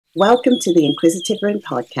Welcome to the Inquisitive Wren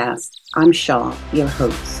podcast. I'm Shaw, your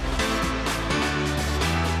host.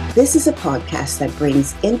 This is a podcast that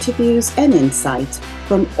brings interviews and insights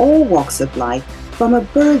from all walks of life from a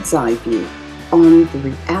bird's eye view on the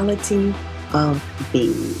reality of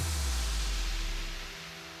being.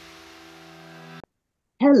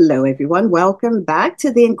 Hello, everyone. Welcome back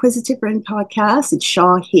to the Inquisitive Wren podcast. It's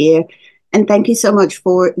Shaw here, and thank you so much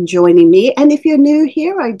for joining me. And if you're new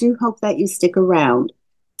here, I do hope that you stick around.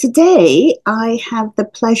 Today, I have the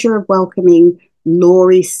pleasure of welcoming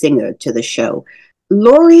Laurie Singer to the show.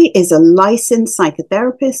 Laurie is a licensed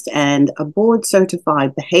psychotherapist and a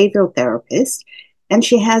board-certified behavioral therapist, and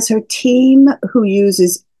she has her team who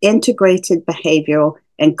uses integrated behavioral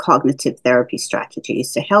and cognitive therapy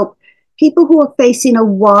strategies to help people who are facing a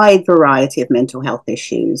wide variety of mental health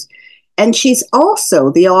issues. And she's also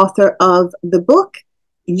the author of the book,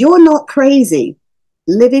 You're Not Crazy,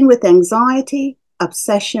 Living with Anxiety,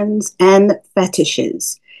 Obsessions, and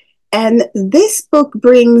Fetishes. And this book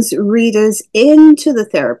brings readers into the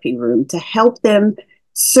therapy room to help them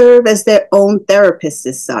serve as their own therapists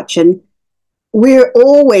as such. And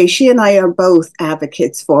she and I are both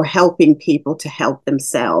advocates for helping people to help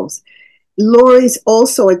themselves. Laurie's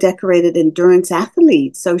also a decorated endurance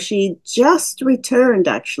athlete. So she just returned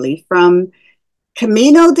actually from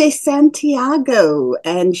Camino de Santiago,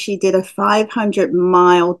 and she did a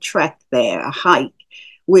 500-mile trek there, a hike,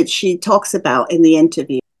 which she talks about in the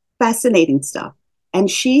interview. Fascinating stuff.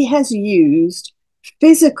 And she has used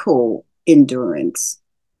physical endurance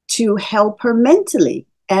to help her mentally.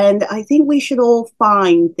 And I think we should all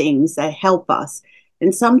find things that help us.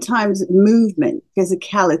 And sometimes movement,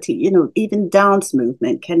 physicality, even dance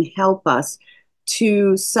movement can help us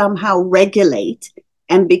to somehow regulate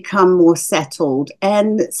and become more settled.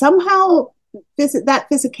 And somehow that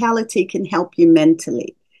physicality can help you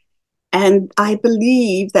mentally. And I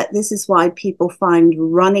believe that this is why people find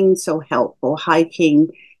running so helpful, hiking,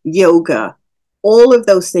 yoga, all of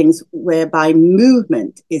those things whereby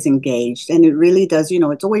movement is engaged. And it really does,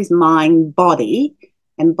 it's always mind, body,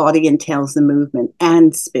 and body entails the movement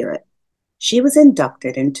and spirit. She was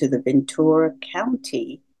inducted into the Ventura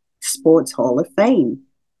County Sports Hall of Fame,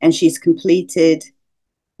 and she's completed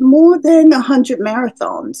more than 100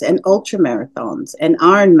 marathons and ultra marathons and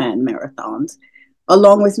Ironman marathons,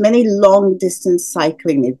 along with many long-distance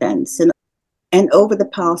cycling events. And over the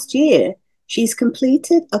past year, she's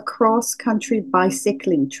completed a cross-country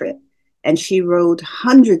bicycling trip, and she rode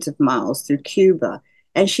hundreds of miles through Cuba,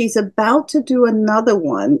 and she's about to do another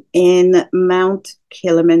one in Mount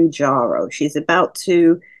Kilimanjaro. She's about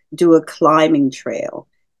to do a climbing trail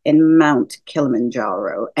in Mount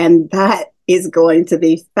Kilimanjaro, and that is going to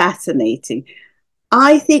be fascinating.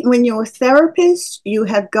 I think when you're a therapist, you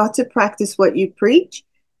have got to practice what you preach.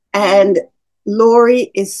 And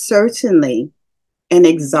Laurie is certainly an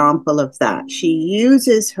example of that. She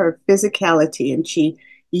uses her physicality and she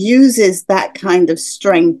uses that kind of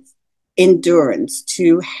strength, endurance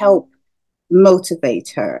to help motivate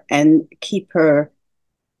her and keep her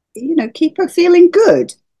feeling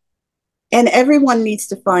good. And everyone needs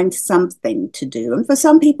to find something to do. And for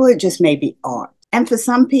some people, it just may be art. And for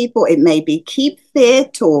some people, it may be keep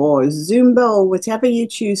fit or Zumba or whatever you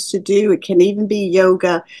choose to do. It can even be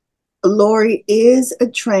yoga. Laurie is a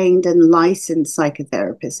trained and licensed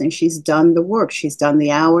psychotherapist, and she's done the work. She's done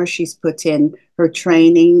the hours. She's put in her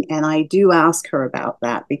training. And I do ask her about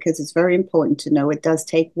that because it's very important to know it does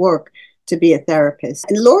take work to be a therapist.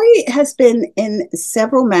 And Laurie has been in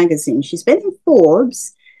several magazines. She's been in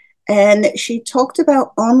Forbes. And she talked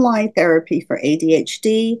about online therapy for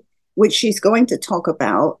ADHD, which she's going to talk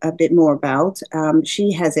about a bit more about.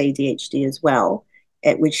 She has ADHD as well,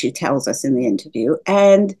 which she tells us in the interview.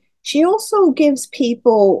 And she also gives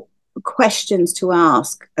people questions to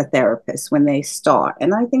ask a therapist when they start.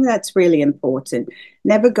 And I think that's really important.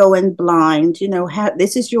 Never go in blind.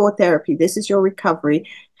 This is your therapy. This is your recovery.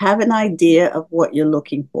 Have an idea of what you're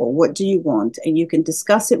looking for. What do you want? And you can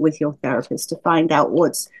discuss it with your therapist to find out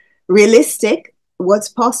what's realistic, what's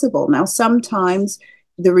possible. Now, sometimes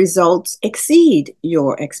the results exceed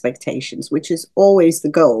your expectations, which is always the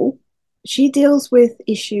goal. She deals with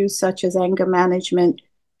issues such as anger management,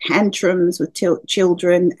 tantrums with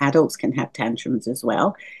children. Adults can have tantrums as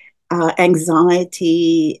well.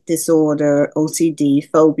 Anxiety disorder, OCD,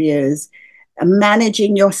 phobias,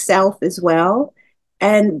 managing yourself as well.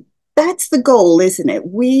 And that's the goal, isn't it?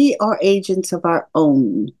 We are agents of our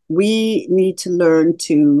own. We need to learn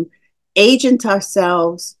to agent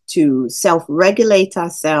ourselves, to self-regulate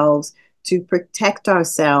ourselves, to protect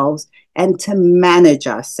ourselves, and to manage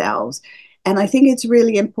ourselves. And I think it's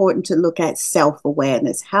really important to look at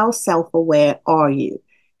self-awareness. How self-aware are you?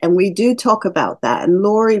 And we do talk about that. And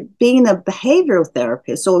Laurie, being a behavioral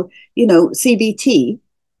therapist or, CBT,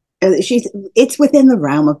 it's within the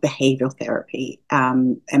realm of behavioral therapy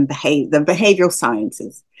and the behavioral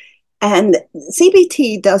sciences. And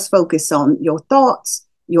CBT does focus on your thoughts,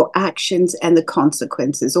 your actions, and the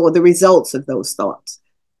consequences or the results of those thoughts.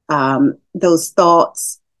 Those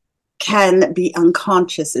thoughts can be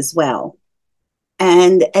unconscious as well.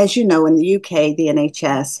 And as you know, in the UK, the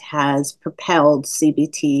NHS has propelled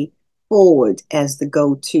CBT forward as the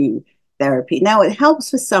go to therapy. Now, it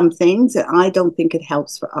helps for some things, and I don't think it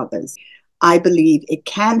helps for others. I believe it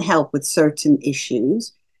can help with certain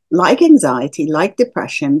issues like anxiety, like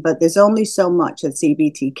depression, but there's only so much that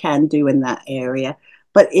CBT can do in that area.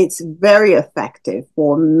 But it's very effective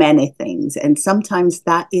for many things. And sometimes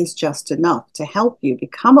that is just enough to help you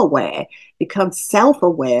become aware, become self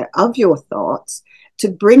aware of your thoughts, to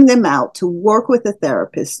bring them out, to work with a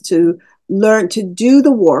therapist, to learn to do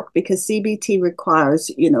the work, because CBT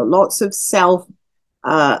requires, lots of self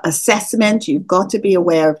assessment. You've got to be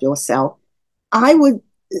aware of yourself. I would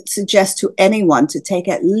suggest to anyone to take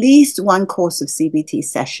at least one course of CBT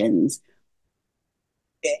sessions.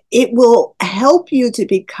 It will help you to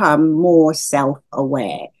become more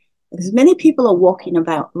self-aware, because many people are walking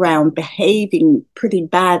around behaving pretty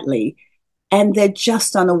badly, and they're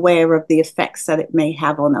just unaware of the effects that it may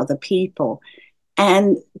have on other people.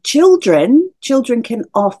 And children can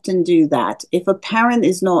often do that. If a parent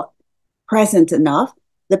is not present enough,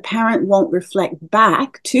 the parent won't reflect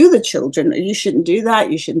back to the children. You shouldn't do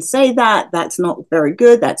that. You shouldn't say that. That's not very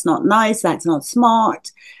good. That's not nice. That's not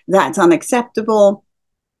smart. That's unacceptable.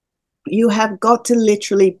 You have got to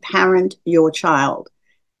literally parent your child.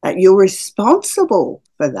 You're responsible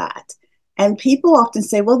for that. And people often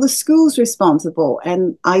say, well, the school's responsible.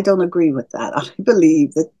 And I don't agree with that. I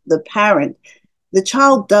believe that the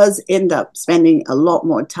child does end up spending a lot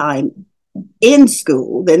more time in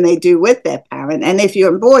school than they do with their parent. And if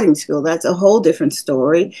you're in boarding school, that's a whole different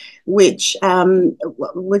story, which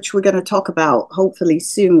we're going to talk about hopefully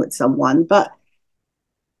soon with someone. But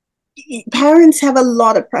parents have a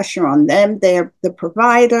lot of pressure on them. They're the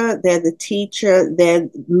provider, they're the teacher, they're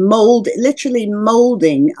literally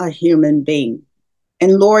molding a human being.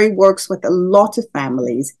 And Laurie works with a lot of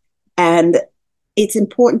families, and it's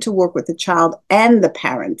important to work with the child and the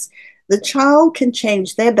parents. The child can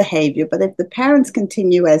change their behavior, but if the parents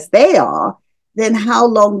continue as they are, then how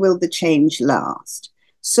long will the change last?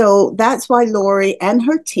 So that's why Laurie and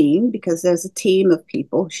her team, because there's a team of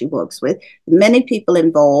people she works with, many people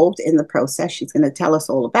involved in the process. She's going to tell us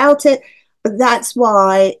all about it, but that's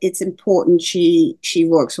why it's important she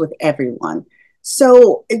works with everyone.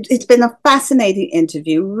 So it's been a fascinating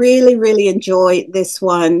interview. Really, really enjoy this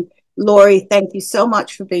one. Laurie, thank you so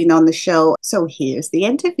much for being on the show. So here's the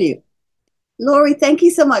interview. Laurie, thank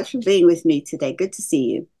you so much for being with me today. Good to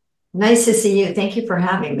see you. Nice to see you. Thank you for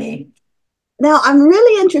having me. Now, I'm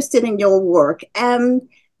really interested in your work.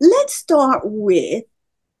 Let's start with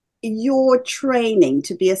your training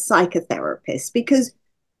to be a psychotherapist, because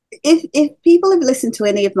if people have listened to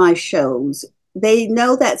any of my shows, they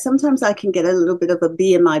know that sometimes I can get a little bit of a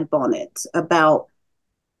bee in my bonnet about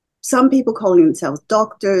some people calling themselves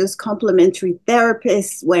doctors, complementary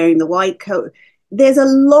therapists, wearing the white coat. There's a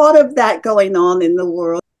lot of that going on in the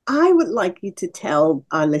world. I would like you to tell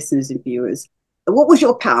our listeners and viewers, what was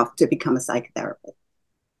your path to become a psychotherapist?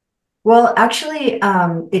 Well, actually,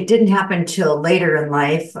 it didn't happen till later in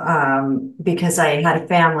life because I had a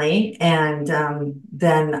family, and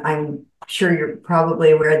then I'm sure you're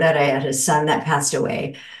probably aware that I had a son that passed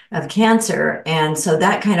away of cancer. And so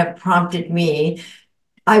that kind of prompted me.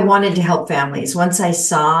 I wanted to help families. Once I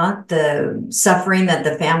saw the suffering that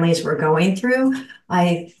the families were going through,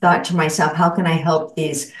 I thought to myself, how can I help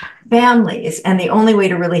these families? And the only way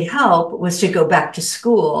to really help was to go back to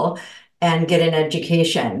school and get an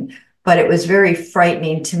education. But it was very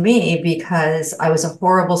frightening to me because I was a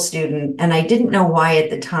horrible student and I didn't know why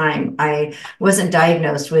at the time. I wasn't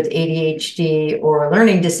diagnosed with ADHD or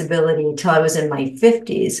learning disability until I was in my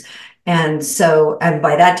 50s. And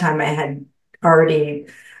by that time I had already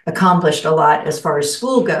accomplished a lot as far as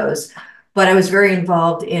school goes, but I was very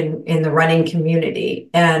involved in the running community.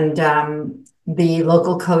 And the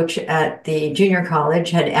local coach at the junior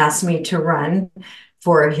college had asked me to run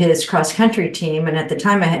for his cross country team. And at the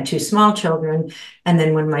time I had two small children. And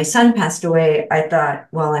then when my son passed away, I thought,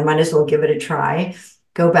 well, I might as well give it a try,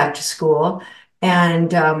 go back to school.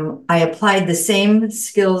 And I applied the same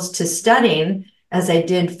skills to studying as I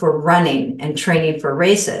did for running and training for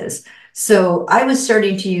races. So I was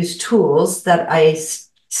starting to use tools that I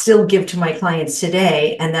still give to my clients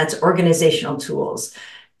today, and that's organizational tools.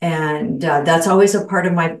 And that's always a part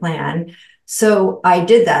of my plan. So I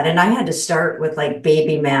did that. And I had to start with like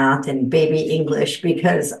baby math and baby English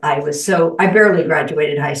because I barely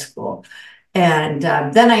graduated high school. And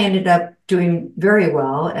then I ended up doing very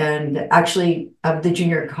well. And actually, of the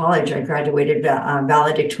junior college, I graduated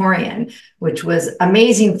valedictorian, which was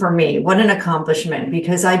amazing for me. What an accomplishment,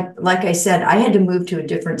 because like I said, I had to move to a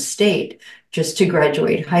different state just to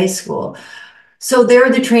graduate high school. So there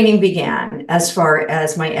the training began as far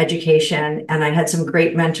as my education, and I had some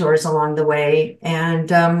great mentors along the way.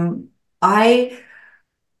 And I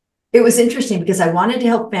it was interesting because I wanted to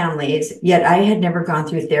help families, yet I had never gone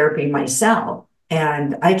through therapy myself.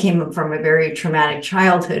 And I came from a very traumatic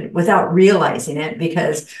childhood without realizing it,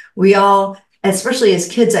 because we all, especially as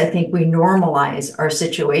kids, I think we normalize our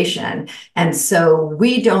situation. And so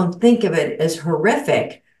we don't think of it as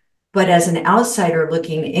horrific, but as an outsider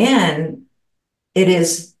looking in, it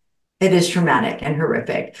is traumatic and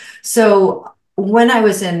horrific. So when I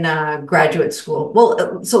was in graduate school,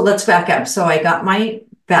 well, so let's back up. So I got my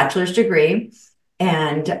bachelor's degree,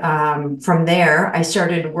 and from there, I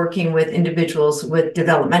started working with individuals with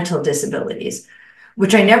developmental disabilities,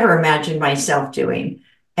 which I never imagined myself doing.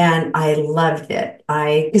 And I loved it.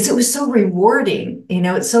 Because it was so rewarding. You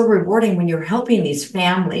know, it's so rewarding when you're helping these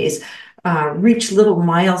families reach little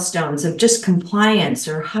milestones of just compliance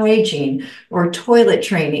or hygiene or toilet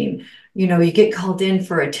training. You know, you get called in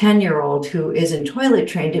for a 10-year-old who isn't toilet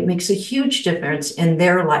trained. It makes a huge difference in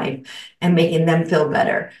their life and making them feel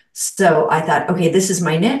better. So I thought, okay, this is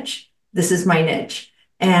my niche. This is my niche.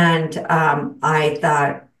 And I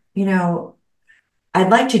thought, you know,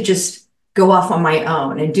 I'd like to just go off on my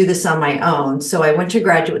own and do this on my own. So I went to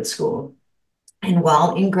graduate school. And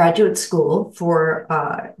while in graduate school for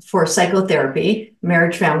psychotherapy,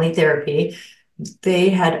 marriage family therapy, they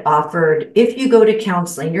had offered, if you go to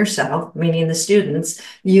counseling yourself, meaning the students,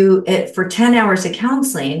 for 10 hours of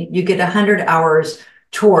counseling, you get 100 hours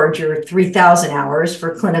towards your 3,000 hours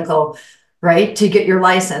for clinical, right, to get your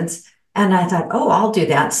license. And I thought, oh, I'll do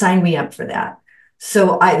that. Sign me up for that.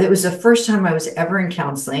 So it was the first time I was ever in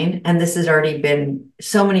counseling. And this has already been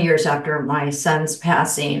so many years after my son's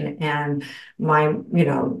passing and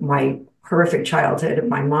my horrific childhood.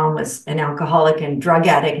 My mom was an alcoholic and drug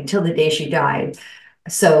addict until the day she died.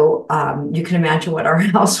 So you can imagine what our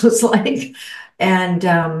house was like.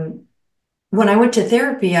 And when I went to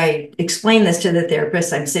therapy, I explained this to the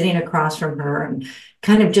therapist. I'm sitting across from her and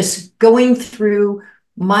kind of just going through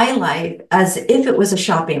my life as if it was a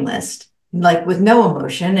shopping list, like with no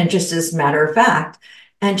emotion and just as a matter of fact.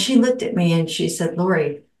 And she looked at me and she said,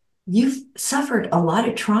 Laurie, you've suffered a lot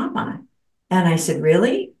of trauma. And I said,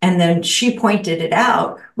 really? And then she pointed it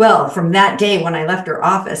out. Well, from that day when I left her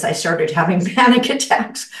office, I started having panic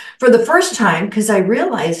attacks for the first time because I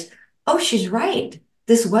realized, oh, she's right.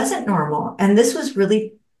 This wasn't normal. And this was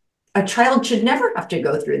really, a child should never have to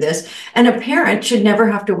go through this. And a parent should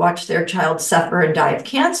never have to watch their child suffer and die of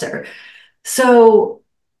cancer. So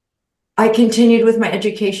I continued with my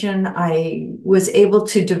education. I was able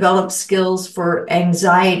to develop skills for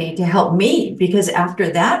anxiety to help me, because after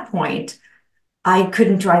that point, I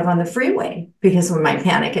couldn't drive on the freeway because of my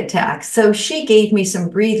panic attacks. So she gave me some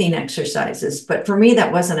breathing exercises, but for me,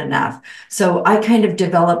 that wasn't enough. So I kind of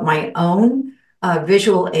developed my own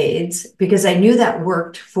visual aids because I knew that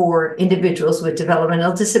worked for individuals with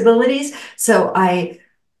developmental disabilities. So I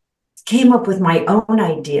came up with my own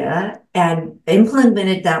idea and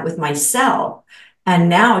implemented that with myself. And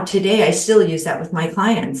now today, I still use that with my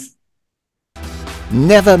clients.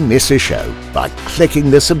 Never miss a show by clicking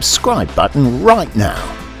the subscribe button right now.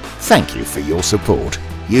 Thank you for your support.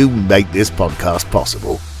 You make this podcast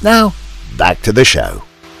possible. Now, back to the show.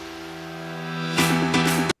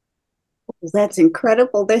 That's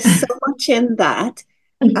incredible. There's so much in that.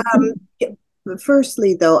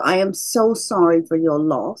 Firstly, though, I am so sorry for your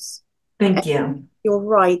loss. Thank you. You're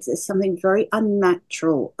right. There's something very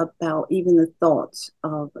unnatural about even the thought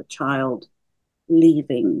of a child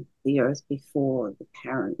leaving the earth before the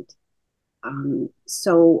parent.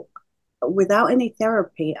 So without any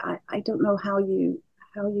therapy, I don't know how you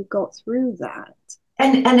got through that.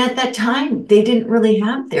 And at that time, they didn't really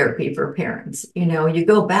have therapy for parents. You know, you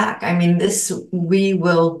go back. I mean, this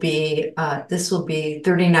will be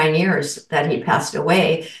 39 years that he passed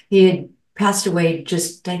away. He had passed away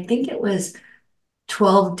just, I think it was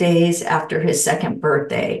 12 days after his second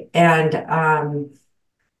birthday. And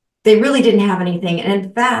they really didn't have anything. And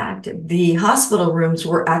in fact, the hospital rooms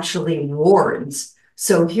were actually wards.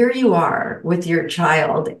 So here you are with your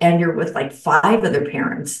child and you're with like 5 other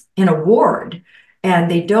parents in a ward.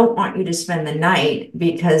 and they don't want you to spend the night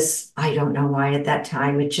because I don't know why at that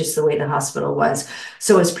time, it's just the way the hospital was.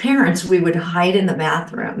 So as parents, we would hide in the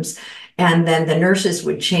bathrooms, and then the nurses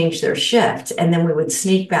would change their shift, and then we would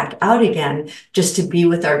sneak back out again just to be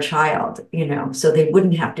with our child, so they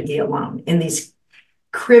wouldn't have to be alone in these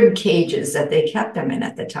crib cages that they kept them in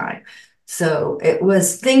at the time. So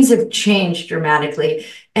things have changed dramatically.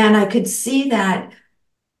 And I could see that,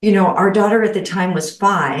 our daughter at the time was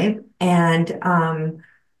 5, and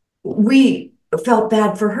we felt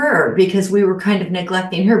bad for her because we were kind of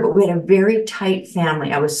neglecting her, but we had a very tight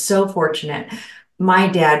family. I was so fortunate. My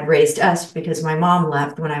dad raised us because my mom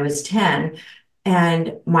left when I was 10,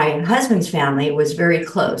 and my husband's family was very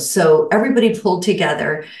close. So everybody pulled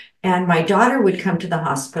together, and my daughter would come to the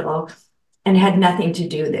hospital and had nothing to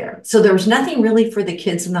do there. So there was nothing really for the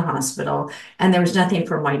kids in the hospital, and there was nothing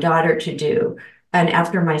for my daughter to do. And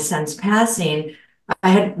after my son's passing, I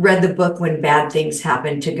had read the book When Bad Things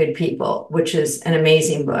Happen to Good People, which is an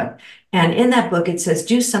amazing book. And in that book, it says,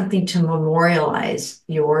 do something to memorialize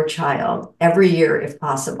your child every year if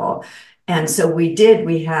possible. And so we did.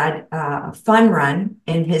 We had a fun run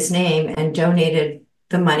in his name and donated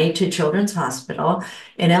the money to Children's Hospital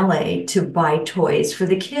in LA to buy toys for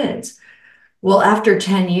the kids. Well, after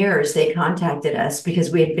 10 years, they contacted us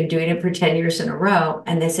because we had been doing it for 10 years in a row.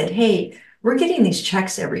 And they said, hey, we're getting these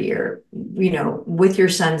checks every year, with your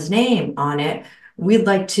son's name on it. We'd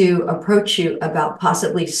like to approach you about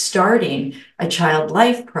possibly starting a child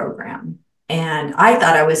life program. And I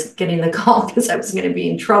thought I was getting the call because I was going to be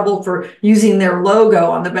in trouble for using their logo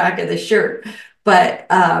on the back of the shirt. But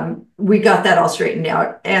we got that all straightened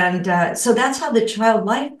out. And so that's how the child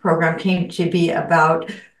life program came to be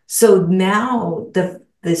about. So now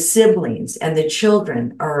the siblings and the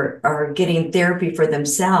children are getting therapy for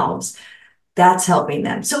themselves. That's helping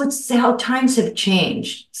them. So it's how times have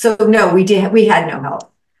changed. So no, we had no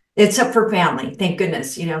help except for family. Thank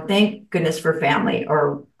goodness, thank goodness for family.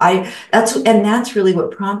 That's really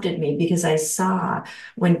what prompted me, because I saw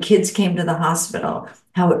when kids came to the hospital,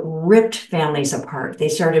 how it ripped families apart. They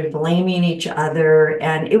started blaming each other,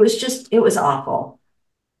 and it was awful.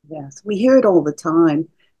 Yes, we hear it all the time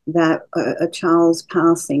that a child's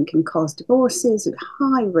passing can cause divorces, a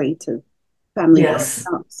high rate of family Yes.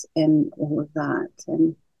 breakups and all of that.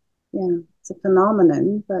 And yeah, it's a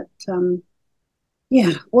phenomenon, but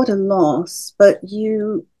yeah, what a loss. But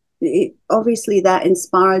obviously that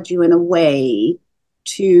inspired you in a way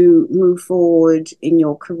to move forward in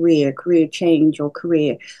your career change your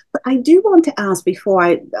career. But I do want to ask before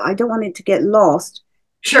I don't want it to get lost.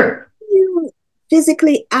 Sure. You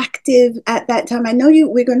physically active at that time? I know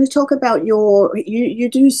we're going to talk about you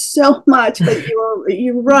do so much, but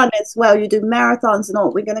you run as well, you do marathons and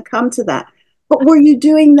all. We're going to come to that. But were you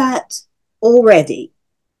doing that already?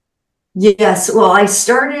 Yes. Well, I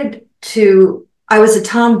was a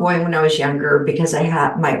tomboy when I was younger because I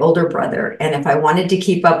had my older brother. And if I wanted to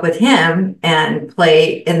keep up with him and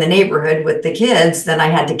play in the neighborhood with the kids, then I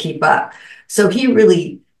had to keep up. So he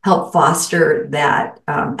really helped foster that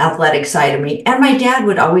athletic side of me. And my dad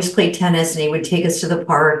would always play tennis, and he would take us to the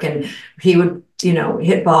park, and he would,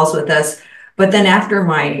 hit balls with us. But then after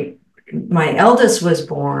my eldest was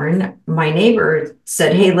born, my neighbor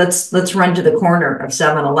said, hey, let's run to the corner of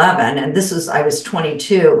 7-Eleven. And I was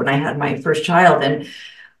 22 when I had my first child. And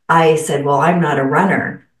I said, well, I'm not a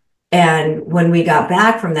runner. And when we got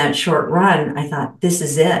back from that short run, I thought, this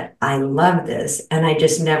is it. I love this. And I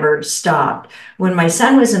just never stopped. When my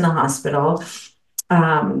son was in the hospital,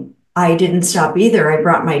 I didn't stop either. I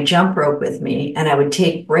brought my jump rope with me, and I would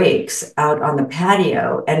take breaks out on the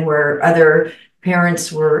patio, and where other parents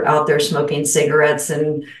were out there smoking cigarettes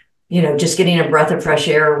and, just getting a breath of fresh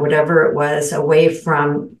air or whatever it was away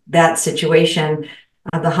from that situation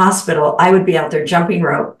of the hospital, I would be out there jumping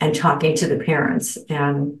rope and talking to the parents.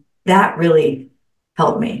 And that really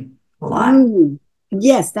helped me a lot.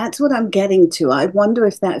 Yes, that's what I'm getting to. I wonder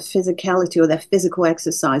if that physicality or that physical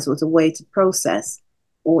exercise was a way to process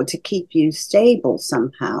or to keep you stable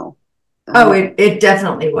somehow. Oh, it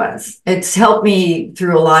definitely was. It's helped me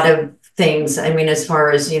through a lot of things. I mean, as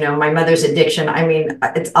far as, my mother's addiction, I mean,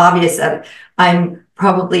 it's obvious that I'm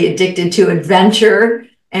probably addicted to adventure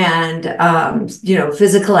and,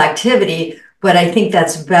 physical activity, but I think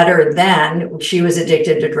that's better than she was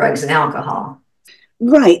addicted to drugs and alcohol.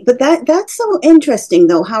 Right. But that's so interesting,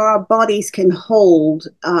 though, how our bodies can hold.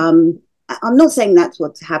 I'm not saying that's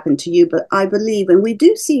what's happened to you, but I believe, and we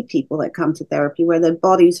do see people that come to therapy where their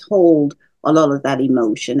bodies hold a lot of that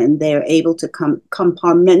emotion and they're able to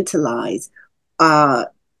compartmentalize. I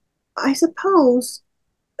suppose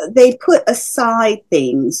they put aside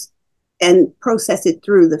things and process it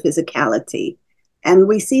through the physicality. And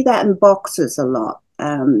we see that in boxers a lot,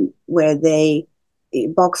 where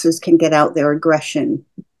boxers can get out their aggression.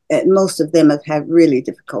 Most of them have had really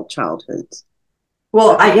difficult childhoods.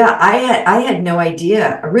 Well, I had no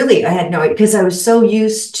idea. Really, I had no, because I was so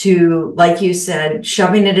used to, like you said,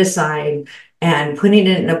 shoving it aside and putting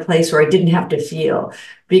it in a place where I didn't have to feel.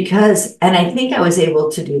 And I think I was able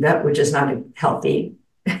to do that, which is not a healthy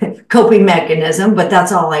coping mechanism, but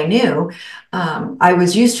that's all I knew. I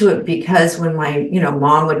was used to it because when my,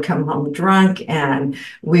 mom would come home drunk and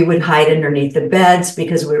we would hide underneath the beds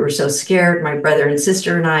because we were so scared, my brother and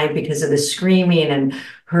sister and I, because of the screaming and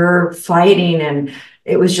her fighting, and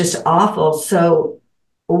it was just awful. So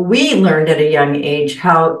we learned at a young age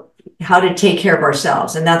how to take care of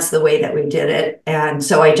ourselves, and that's the way that we did it. And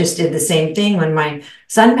so I just did the same thing when my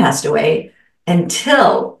son passed away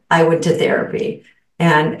until I went to therapy.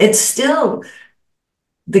 And it's still,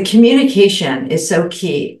 the communication is so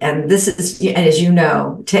key. And this is, as you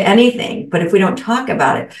know, to anything, but if we don't talk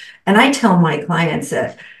about it, and I tell my clients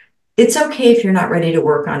that it's okay if you're not ready to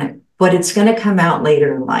work on it, but it's going to come out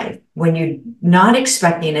later in life. When you're not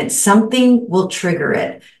expecting it, something will trigger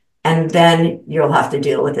it, and then you'll have to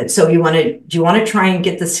deal with it. So do you want to try and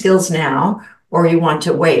get the skills now, or you want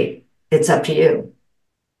to wait? It's up to you.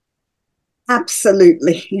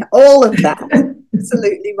 Absolutely. All of that.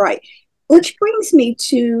 Absolutely right. Which brings me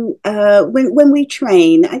to when we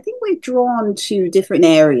train, I think we're drawn to different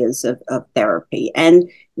areas of therapy. And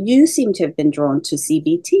you seem to have been drawn to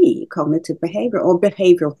CBT, cognitive behavior, or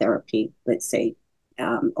behavioral therapy, let's say,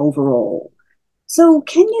 overall. So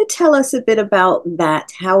can you tell us a bit about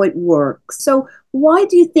that, how it works? So why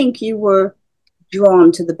do you think you were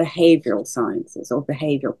drawn to the behavioral sciences or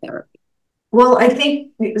behavioral therapy? Well, I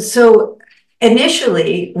think so.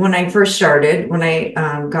 Initially, when I first started, when I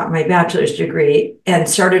got my bachelor's degree and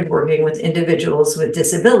started working with individuals with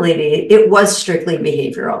disability, it was strictly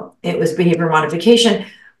behavioral. It was behavior modification,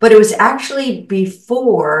 but it was actually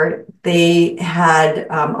before they had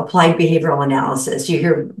applied behavioral analysis. You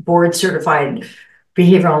hear board certified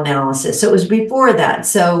behavioral analysis. So it was before that.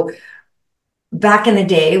 So back in the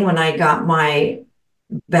day when I got my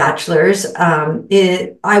bachelor's,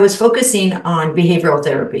 I was focusing on behavioral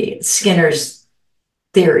therapy, Skinner's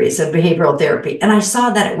theories of behavioral therapy. And I saw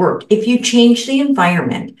that it worked. If you change the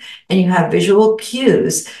environment and you have visual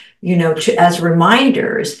cues, as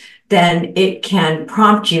reminders, then it can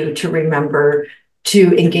prompt you to remember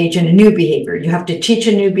to engage in a new behavior. You have to teach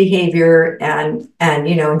a new behavior and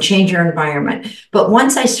change your environment. But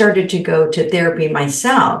once I started to go to therapy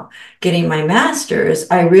myself, getting my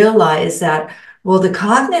master's, I realized that, well, the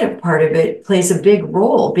cognitive part of it plays a big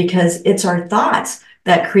role because it's our thoughts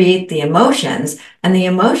that create the emotions, and the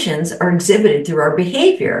emotions are exhibited through our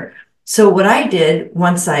behavior. So what I did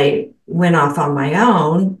once I went off on my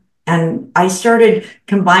own, and I started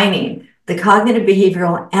combining the cognitive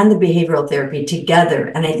behavioral and the behavioral therapy together.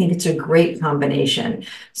 And I think it's a great combination.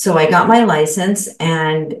 So I got my license,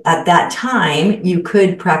 and at that time, you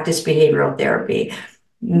could practice behavioral therapy.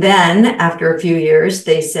 Then after a few years,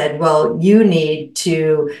 they said, well, you need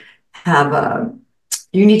to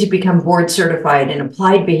become board certified in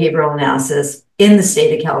applied behavioral analysis in the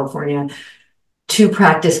state of California to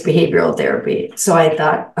practice behavioral therapy. So I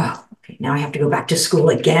thought, oh, okay, now I have to go back to school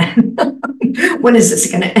again. When is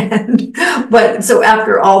this going to end? But so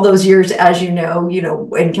after all those years, as you know,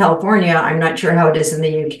 in California, I'm not sure how it is in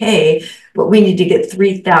the UK, but we need to get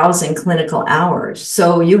 3,000 clinical hours.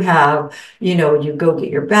 So you have, you go get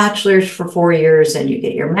your bachelor's for 4 years, and you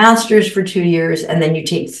get your master's for 2 years, and then you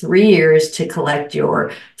take 3 years to collect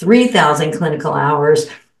your 3,000 clinical hours.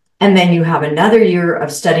 And then you have another year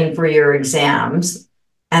of studying for your exams.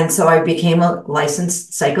 And so I became a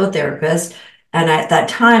licensed psychotherapist. And at that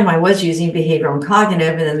time, I was using behavioral and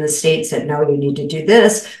cognitive, and then the state said, no, you need to do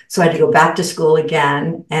this. So I had to go back to school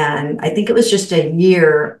again. And I think it was just a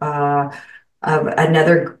year of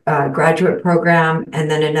another graduate program, and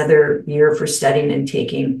then another year for studying and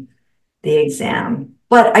taking the exam.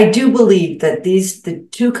 But I do believe that the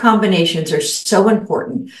two combinations are so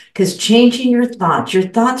important, because changing your thoughts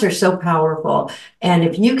are so powerful. And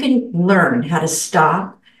if you can learn how to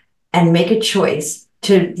stop and make a choice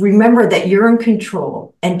to remember that you're in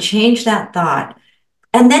control and change that thought,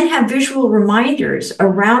 and then have visual reminders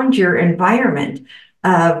around your environment,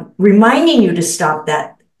 reminding you to stop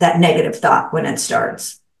that negative thought when it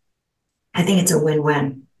starts. I think it's a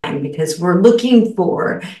win-win, because we're looking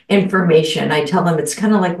for information. I tell them it's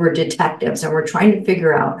kind of like we're detectives, and we're trying to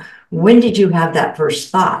figure out, when did you have that first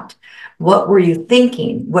thought? What were you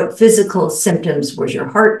thinking? What physical symptoms? Was your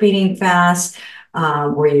heart beating fast?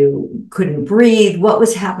 Where you couldn't breathe? What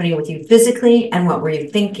was happening with you physically, and what were you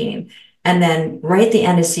thinking? And then write the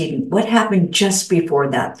antecedent. What happened just before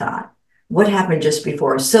that thought? What happened just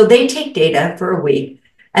before? So they take data for a week.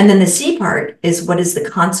 And then the C part is, what is the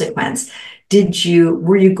consequence?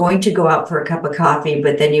 Were you going to go out for a cup of coffee,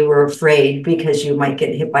 but then you were afraid because you might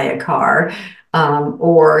get hit by a car,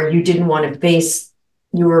 or you didn't want to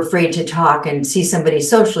you were afraid to talk and see somebody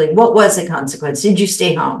socially? What was the consequence? Did you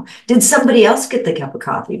stay home? Did somebody else get the cup of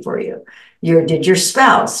coffee for you? Did your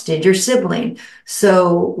spouse? Did your sibling?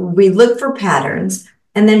 So we look for patterns.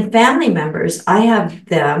 And then family members, I have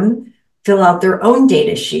them fill out their own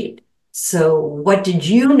data sheet. So what did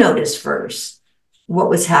you notice first? What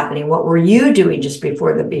was happening? What were you doing just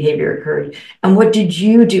before the behavior occurred? And what did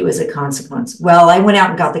you do as a consequence? Well, I went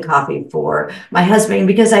out and got the coffee for my husband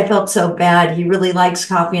because I felt so bad. He really likes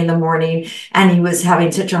coffee in the morning and he was having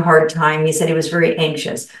such a hard time. He said he was very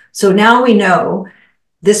anxious. So now we know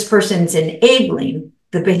this person's enabling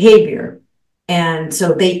the behavior. And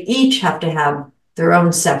so they each have to have their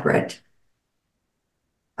own separate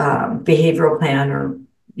behavioral plan or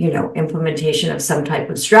implementation of some type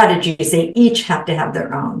of strategies. They each have to have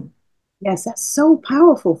their own. Yes, that's so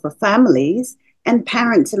powerful for families and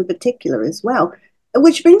parents in particular as well.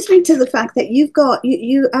 Which brings me to the fact that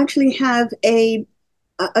you actually have a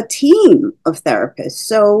team of therapists.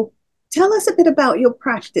 So tell us a bit about your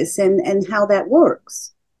practice and how that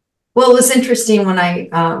works. Well, it was interesting when I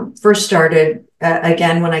first started.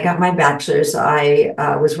 Again, when I got my bachelor's, I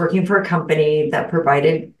was working for a company that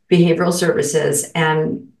provided behavioral services.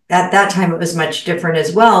 And at that time, it was much different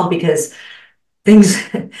as well because things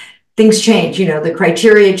change. The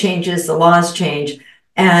criteria changes, the laws change.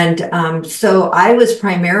 And so I was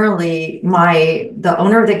primarily, the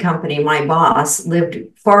owner of the company, my boss, lived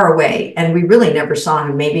far away, and we really never saw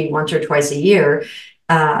him, maybe once or twice a year.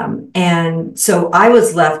 And so I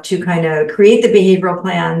was left to kind of create the behavioral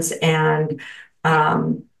plans and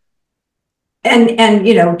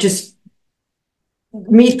just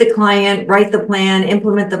meet the client, write the plan,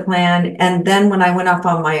 implement the plan. And then when I went off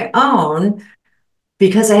on my own,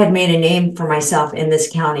 because I had made a name for myself in this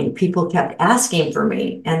county, people kept asking for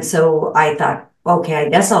me. And so I thought, okay, I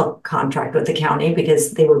guess I'll contract with the county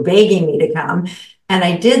because they were begging me to come. And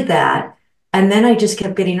I did that. And then I just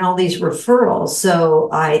kept getting all these referrals. So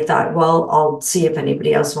I thought, well, I'll see if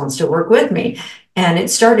anybody else wants to work with me. And it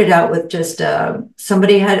started out with just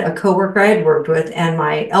somebody had a coworker I had worked with, and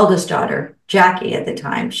my eldest daughter, Jackie, at the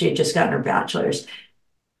time, she had just gotten her bachelor's.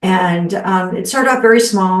 And it started off very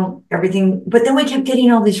small, everything, but then we kept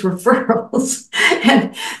getting all these referrals.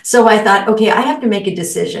 And so I thought, okay, I have to make a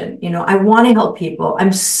decision. I want to help people.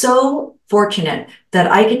 I'm so fortunate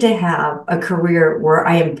that I get to have a career where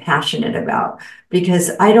I am passionate about,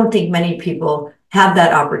 because I don't think many people have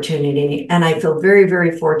that opportunity. And I feel very,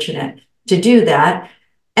 very fortunate to do that.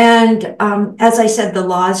 And as I said, the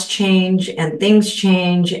laws change and things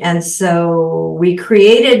change. And so we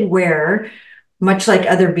created where, much like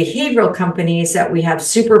other behavioral companies, that we have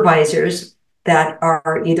supervisors that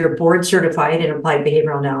are either board certified in applied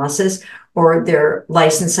behavioral analysis, or they're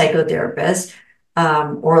licensed psychotherapists,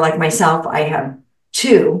 or like myself, I have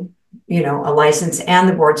two, a license and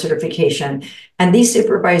the board certification. And these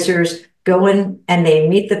supervisors go in and they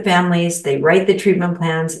meet the families, they write the treatment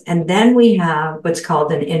plans, and then we have what's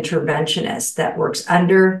called an interventionist that works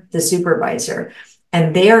under the supervisor.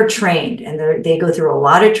 And they are trained, and they go through a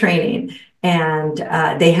lot of training, and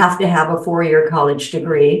they have to have a 4-year college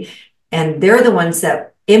degree, and they're the ones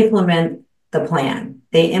that implement the plan.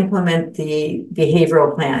 They implement the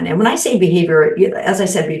behavioral plan. And when I say behavior, as I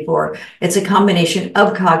said before, it's a combination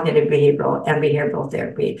of cognitive behavioral and behavioral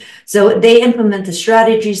therapy. So they implement the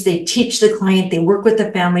strategies, they teach the client, they work with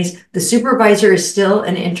the families. The supervisor is still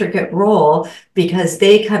an intricate role because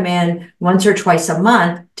they come in once or twice a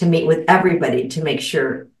month to meet with everybody to make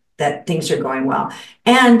sure that things are going well.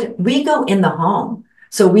 And we go in the home.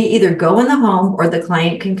 So we either go in the home or the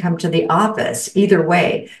client can come to the office, either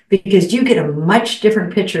way, because you get a much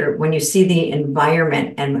different picture when you see the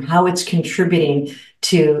environment and how it's contributing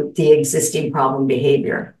to the existing problem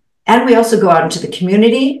behavior. And we also go out into the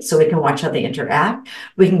community so we can watch how they interact.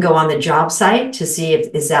 We can go on the job site to see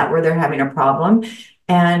is that where they're having a problem.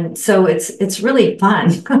 And so it's really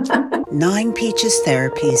fun. Nine Peaches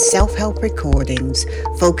Therapy's self-help recordings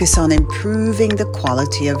focus on improving the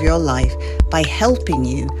quality of your life by helping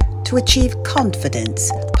you to achieve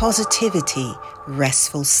confidence, positivity,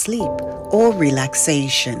 restful sleep, or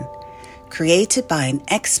relaxation. Created by an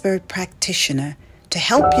expert practitioner to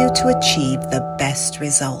help you to achieve the best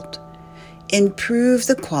result. Improve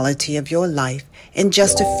the quality of your life in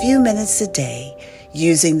just a few minutes a day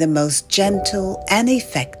using the most gentle and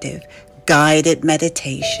effective guided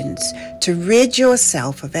meditations to rid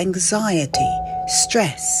yourself of anxiety,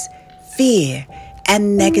 stress, fear,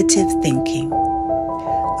 and negative thinking.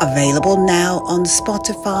 Available now on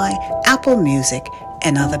Spotify, Apple Music,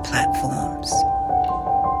 and other platforms.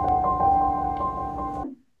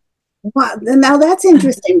 Wow, now that's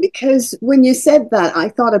interesting, because when you said that, I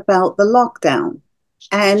thought about the lockdown,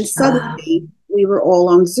 and suddenly we were all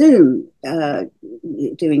on Zoom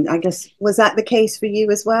doing, I guess, was that the case for you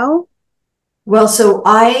as well? Well, so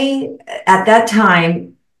at that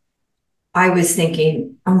time, I was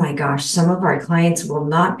thinking, oh my gosh, some of our clients will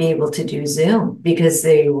not be able to do Zoom because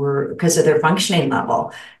of their functioning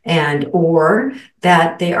level, and or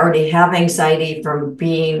that they already have anxiety from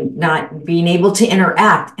not being able to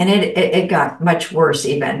interact. And it got much worse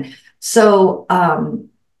even. So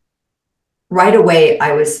right away,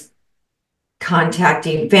 I was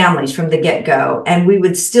contacting families from the get-go, and we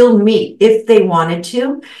would still meet if they wanted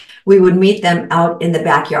to. We would meet them out in the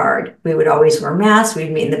backyard. We would always wear masks.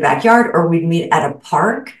 We'd meet in the backyard, or we'd meet at a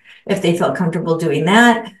park if they felt comfortable doing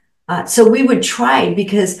that. So we would try,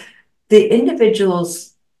 because the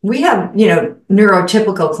individuals, we have,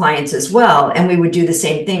 neurotypical clients as well, and we would do the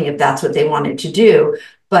same thing if that's what they wanted to do.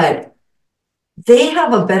 But they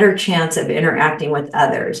have a better chance of interacting with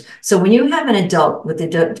others. So when you have an adult with a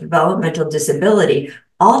developmental disability,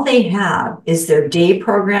 all they have is their day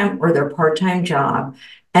program or their part-time job,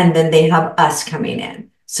 and then they have us coming in.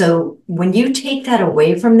 So when you take that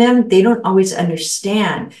away from them, they don't always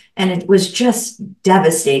understand. And it was just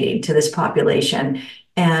devastating to this population.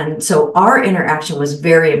 And so our interaction was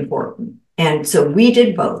very important. And so we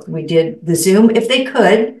did both. We did the Zoom if they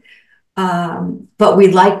could, but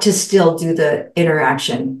we'd like to still do the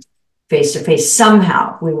interaction face to face.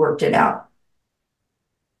 Somehow we worked it out.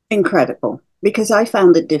 Incredible, because I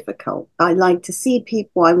found it difficult. I like to see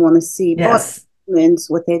people. I want to see Yes.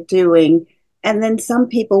 what they're doing. And then some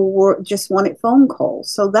people just wanted phone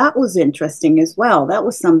calls. So that was interesting as well. That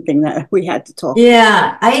was something that we had to talk about.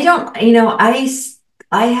 Yeah, I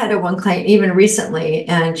had one client even recently,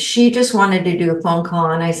 and she just wanted to do a phone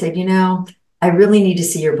call. And I said, I really need to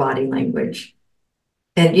see your body language.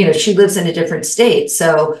 And, she lives in a different state,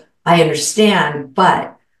 so I understand.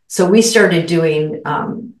 But so we started doing,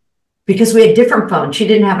 because we had different phones. She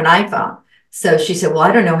didn't have an iPhone. So she said, well,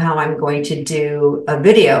 I don't know how I'm going to do a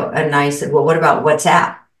video. And I said, well, what about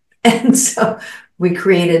WhatsApp? And so we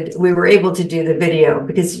were able to do the video,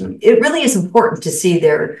 because it really is important to see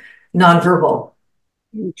their nonverbal.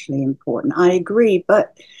 Hugely important. I agree.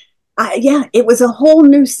 But it was a whole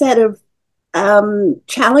new set of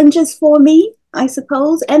challenges for me, I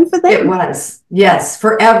suppose, and for them. It was, yes,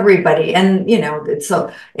 for everybody. And, so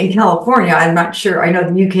in California, I'm not sure, I know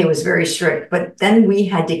the UK was very strict, but then we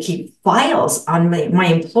had to keep files on my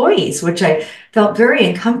employees, which I felt very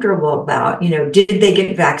uncomfortable about. Did they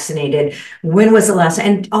get vaccinated? When was the last?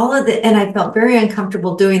 And all of and I felt very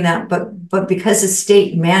uncomfortable doing that. But because the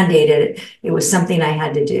state mandated it, it was something I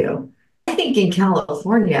had to do. I think in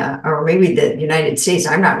California, or maybe the United States,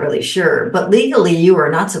 I'm not really sure, but legally you are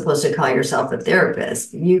not supposed to call yourself a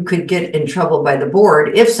therapist. You could get in trouble by the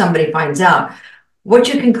board if somebody finds out. What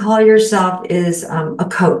you can call yourself is a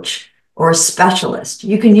coach or a specialist.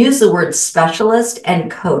 You can use the word specialist and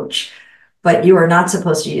coach, but you are not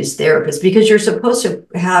supposed to use therapist, because you're supposed to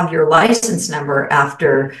have your license number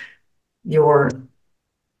after your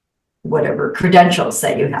whatever credentials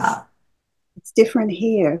that you have. It's different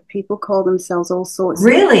here. People call themselves all sorts.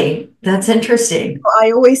 Really? That's interesting.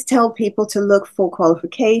 I always tell people to look for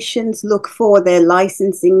qualifications, look for their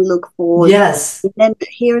licensing, look for. Yes. And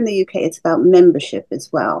here in the UK, it's about membership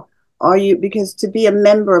as well. Because to be a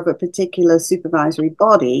member of a particular supervisory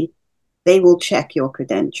body, they will check your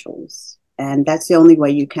credentials. And that's the only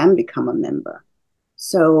way you can become a member.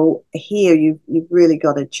 So here you've really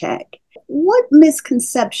got to check. What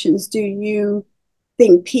misconceptions do you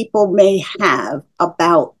think people may have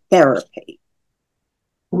about therapy?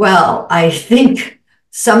 Well, I think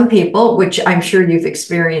some people, which I'm sure you've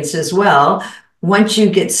experienced as well, once you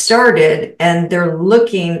get started and they're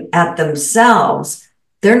looking at themselves,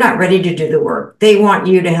 they're not ready to do the work. They want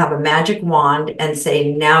you to have a magic wand and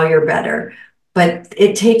say, now you're better. But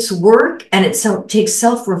it takes work, and it takes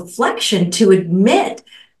self-reflection to admit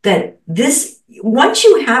that once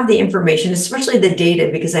you have the information, especially the data,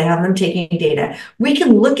 because I have them taking data, we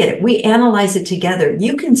can look at it. We analyze it together.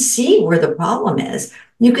 You can see where the problem is.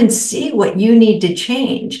 You can see what you need to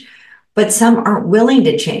change, but some aren't willing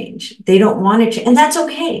to change. They don't want to change, and that's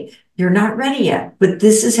okay. You're not ready yet, but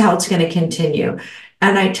this is how it's going to continue.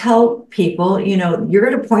 And I tell people, you're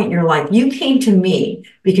at a point in your life, you came to me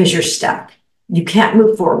because you're stuck. You can't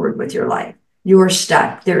move forward with your life. you're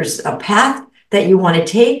stuck. There's a path that you want to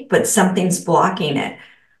take, but something's blocking it.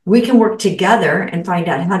 We can work together and find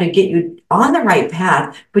out how to get you on the right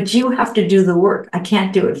path, but you have to do the work. I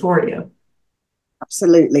can't do it for you.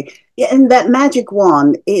 Absolutely. Yeah, and that magic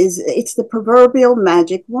wand it's the proverbial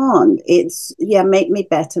magic wand. It's, yeah, make me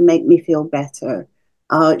better, make me feel better.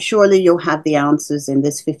 Surely you'll have the answers in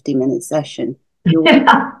this 50-minute session.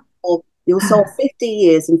 You'll solve 50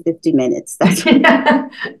 years in 50 minutes. That's yeah.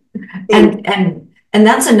 And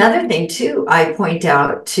that's another thing too. I point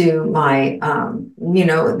out to my,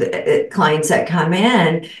 the clients that come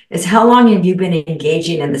in is, how long have you been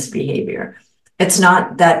engaging in this behavior? It's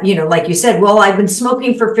not that, like you said, well, I've been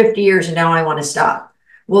smoking for 50 years and now I want to stop.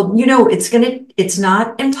 Well, it's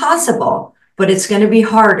not impossible, but it's going to be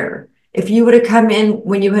harder. If you would have come in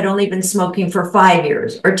when you had only been smoking for 5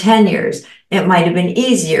 years or 10 years, it might have been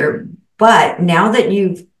easier. But now that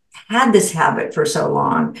you've had this habit for so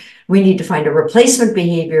long, we need to find a replacement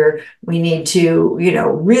behavior. We need to,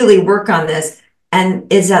 really work on this.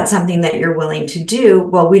 And is that something that you're willing to do?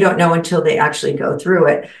 Well, we don't know until they actually go through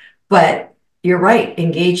it. But you're right.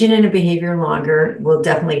 Engaging in a behavior longer will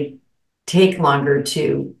definitely take longer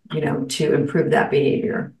to improve that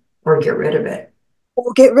behavior or get rid of it.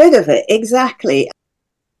 Or get rid of it. Exactly.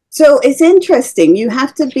 So it's interesting. You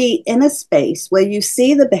have to be in a space where you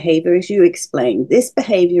see the behavior as you explain. This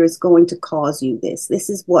behavior is going to cause you this. This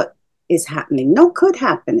is what is happening. No, could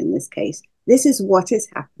happen in this case. This is what is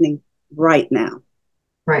happening right now.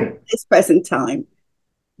 Right. This present time.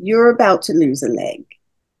 You're about to lose a leg.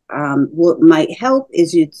 What might help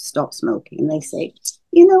is you to stop smoking. And they say,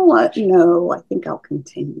 you know what? No, I think I'll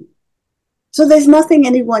continue. So there's nothing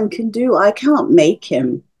anyone can do. I can't make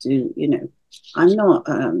him do, I'm not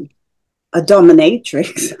a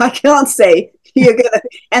dominatrix. I can't say you're going to,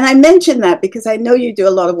 and I mention that because I know you do a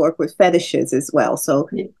lot of work with fetishes as well. So,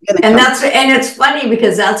 and it's funny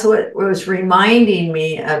because that's what was reminding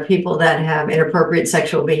me of people that have inappropriate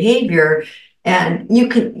sexual behavior. And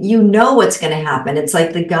you know what's going to happen. It's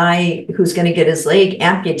like the guy who's going to get his leg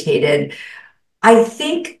amputated. I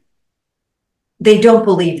think they don't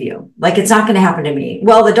believe you. Like, it's not going to happen to me.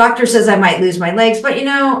 Well, the doctor says I might lose my legs, but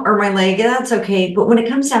or my leg, that's okay. But when it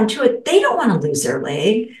comes down to it, they don't want to lose their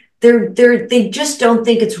leg. They just don't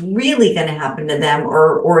think it's really going to happen to them,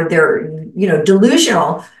 or they're,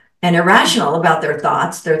 delusional and irrational about their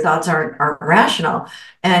thoughts. Their thoughts aren't rational.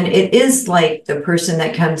 And it is like the person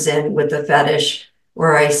that comes in with the fetish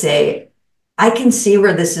where I say, I can see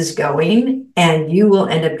where this is going and you will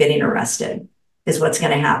end up getting arrested. Is what's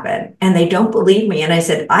going to happen. And they don't believe me. And I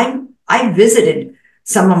said, I visited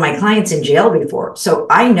some of my clients in jail before, so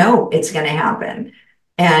I know it's going to happen.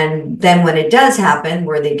 And then when it does happen,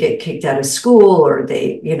 where they get kicked out of school or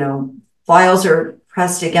they, files are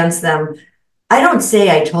pressed against them, I don't say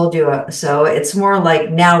I told you so. It's more like,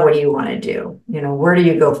 now what do you want to do? Where do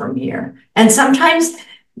you go from here? And sometimes,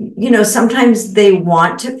 sometimes they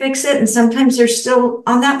want to fix it and sometimes they're still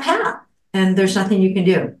on that path and there's nothing you can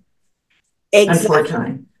do. Exactly.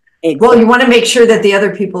 Unfortunately. Exactly. Well, you want to make sure that the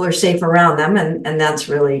other people are safe around them, and that's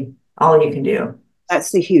really all you can do.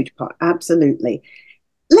 That's the huge part. Absolutely.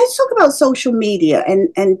 Let's talk about social media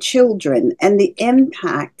and children and the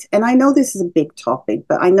impact. And I know this is a big topic,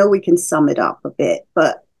 but I know we can sum it up a bit.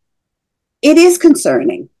 But it is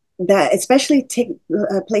concerning that, especially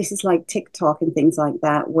places like TikTok and things like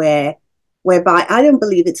that, whereby I don't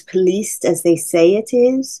believe it's policed as they say it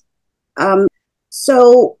is.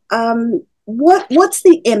 What's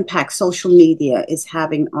the impact social media is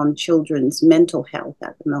having on children's mental health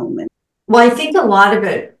at the moment? Well, I think a lot of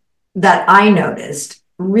it that I noticed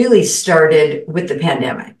really started with the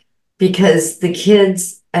pandemic, because the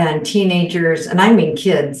kids and teenagers, and I mean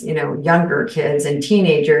kids, younger kids and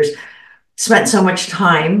teenagers, spent so much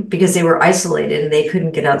time because they were isolated and they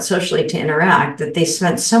couldn't get out socially to interact, that they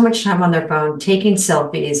spent so much time on their phone taking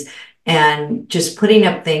selfies and just putting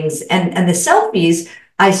up things. And the selfies,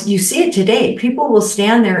 you see it today. People will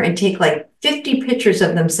stand there and take like 50 pictures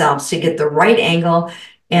of themselves to get the right angle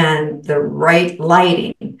and the right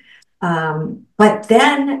lighting. But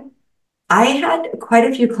then I had quite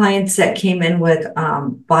a few clients that came in with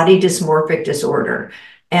body dysmorphic disorder.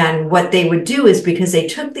 And what they would do is, because they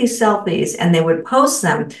took these selfies and they would post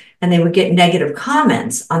them and they would get negative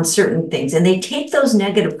comments on certain things. And they take those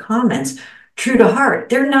negative comments true to heart.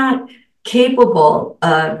 They're not capable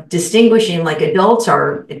of distinguishing like adults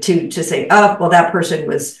are to say, oh, well, that person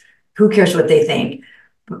was, who cares what they think?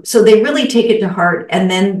 So they really take it to heart. And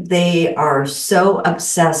then they are so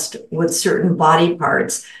obsessed with certain body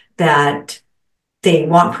parts that they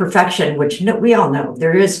want perfection, which we all know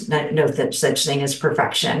there is no such thing as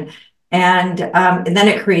perfection. And then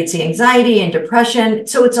it creates anxiety and depression.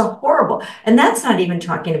 So it's a horrible, and that's not even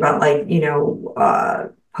talking about like,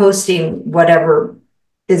 posting whatever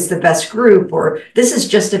is the best group, or this is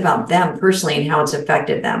just about them personally and how it's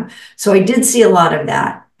affected them. So I did see a lot of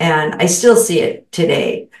that, and I still see it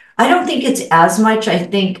today. I don't think it's as much. I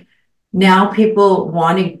think now people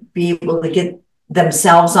want to be able to get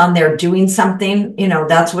themselves on there doing something,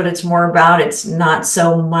 that's what it's more about. It's not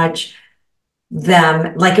so much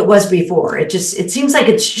them like it was before. It seems like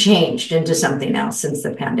it's changed into something else since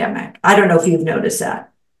the pandemic. I don't know if you've noticed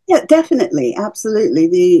that. Yeah, definitely. Absolutely.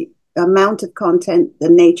 The amount of content, the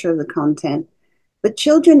nature of the content. But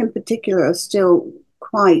children in particular are still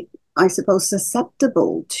quite, I suppose,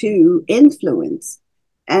 susceptible to influence.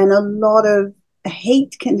 And a lot of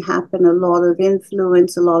hate can happen, a lot of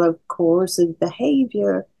influence, a lot of coercive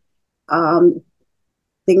behavior.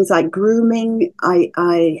 Things like grooming.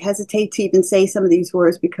 I hesitate to even say some of these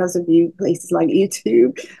words because of places like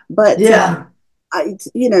YouTube, but yeah,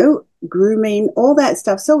 grooming, all that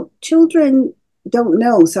stuff. So children don't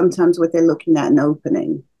know sometimes what they're looking at and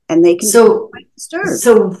opening, and they can be quite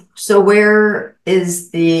disturbed. So where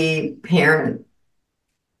is the parent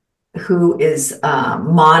who is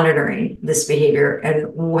monitoring this behavior,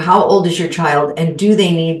 and how old is your child, and do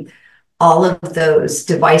they need all of those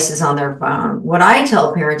devices on their phone? What I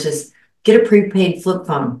tell parents is get a prepaid flip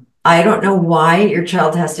phone. I don't know why your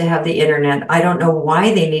child has to have the internet. I don't know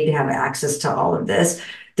why they need to have access to all of this.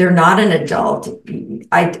 They're not an adult.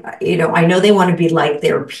 I know they want to be like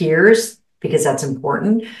their peers because that's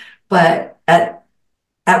important, but at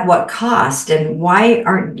what cost? And why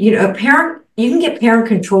aren't, a parent, you can get parent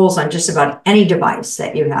controls on just about any device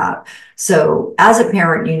that you have. So as a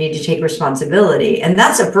parent, you need to take responsibility. And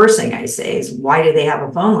that's the first thing I say is, why do they have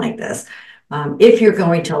a phone like this? If you're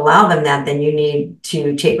going to allow them that, then you need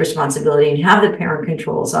to take responsibility and have the parent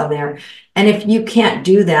controls on there. And if you can't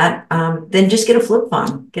do that, then just get a flip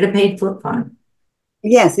phone, get a paid flip phone.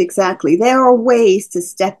 Yes, exactly. There are ways to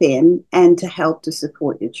step in and to help to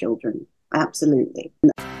support your children. Absolutely.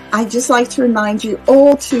 I'd just like to remind you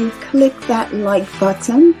all to click that like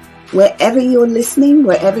button wherever you're listening,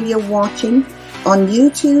 wherever you're watching. On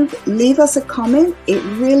YouTube, leave us a comment. It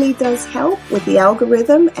really does help with the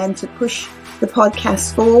algorithm and to push the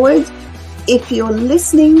podcast forward. If you're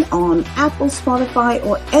listening on Apple, Spotify,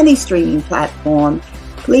 or any streaming platform,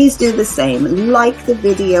 please do the same. Like the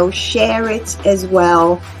video, share it as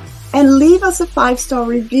well, and leave us a 5-star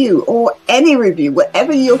review or any review,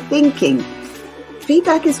 whatever you're thinking.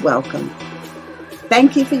 Feedback is welcome.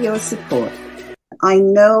 Thank you for your support. I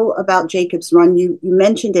know about Jacob's Run. You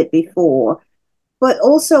mentioned it before, but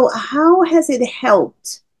also how has it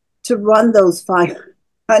helped to run those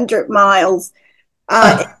 500 miles?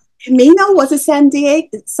 Camino, was it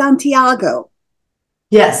Santiago?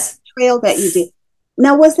 Yes. Trail that you did.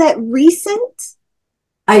 Now, was that recent?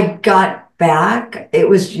 I got back. It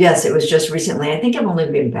was just recently. I think I've only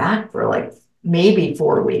been back for like maybe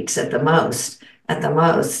 4 weeks at the most.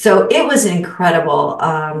 So it was incredible.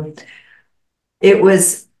 It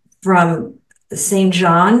was from Saint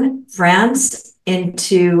Jean, France,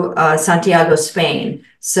 into Santiago, Spain.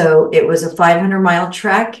 So it was a 500-mile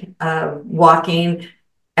trek, walking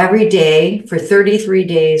every day for 33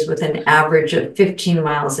 days with an average of 15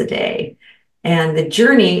 miles a day. And the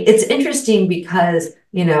journey, it's interesting because,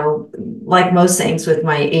 like most things with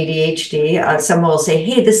my ADHD, someone will say,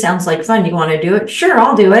 hey, this sounds like fun. You want to do it? Sure,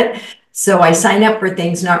 I'll do it. So I sign up for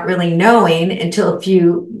things not really knowing until a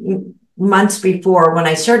few months before when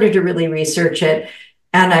I started to really research it.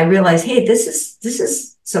 And I realized, hey, this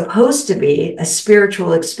is supposed to be a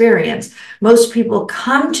spiritual experience. Most people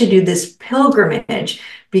come to do this pilgrimage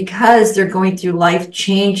because they're going through life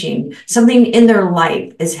changing. Something in their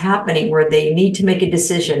life is happening where they need to make a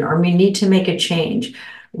decision or may need to make a change,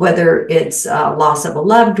 whether it's loss of a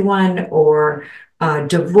loved one or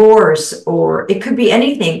divorce, or it could be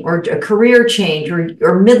anything, or a career change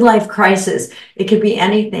or midlife crisis. It could be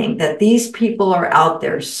anything that these people are out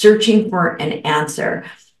there searching for an answer.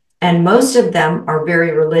 And most of them are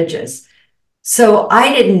very religious. So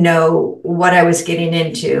I didn't know what I was getting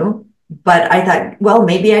into, but I thought, well,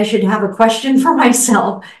 maybe I should have a question for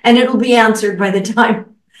myself and it'll be answered by the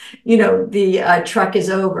time, the trek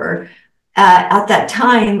is over. At that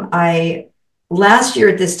time, last year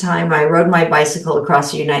at this time, I rode my bicycle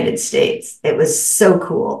across the United States. It was so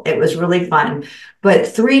cool. It was really fun. But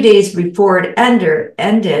 3 days before it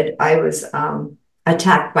ended, I was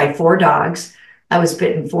attacked by 4 dogs. I was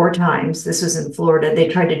bitten 4 times. This was in Florida. They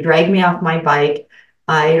tried to drag me off my bike.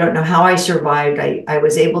 I don't know how I survived. I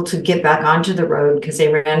was able to get back onto the road because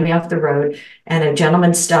they ran me off the road, and a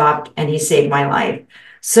gentleman stopped and he saved my life.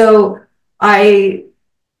 So I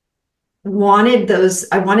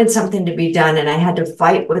wanted something to be done, and I had to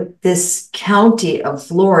fight with this county of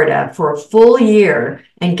Florida for a full year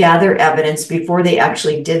and gather evidence before they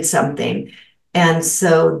actually did something. And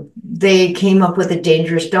so they came up with a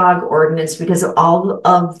dangerous dog ordinance because of all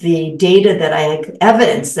of the data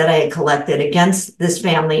evidence that I had collected against this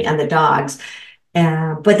family and the dogs.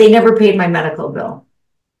 But they never paid my medical bill.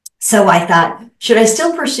 So I thought, should I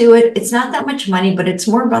still pursue it? It's not that much money, but it's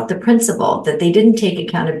more about the principle that they didn't take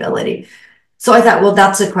accountability. So I thought, well,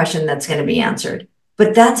 that's a question that's going to be answered.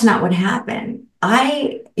 But that's not what happened.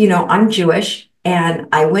 I'm Jewish, and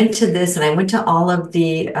I went to this, and I went to all of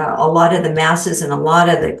a lot of the masses and a lot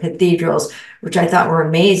of the cathedrals, which I thought were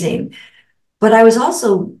amazing. But I was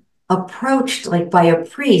also approached like by a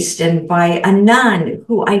priest and by a nun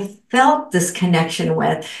who I felt this connection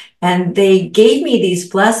with. And they gave me these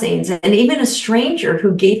blessings, and even a stranger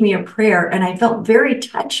who gave me a prayer. And I felt very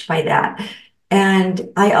touched by that. And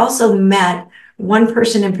I also met one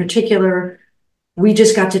person in particular. We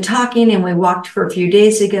just got to talking, and we walked for a few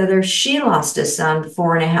days together. She lost a son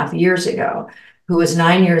 4.5 years ago, who was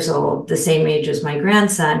 9 years old, the same age as my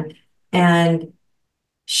grandson. And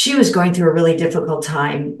she was going through a really difficult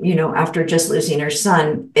time, after just losing her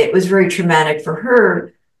son. It was very traumatic for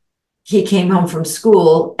her. He came home from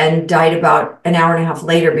school and died about an hour and a half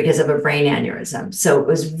later because of a brain aneurysm. So it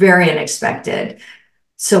was very unexpected.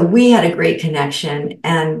 So we had a great connection,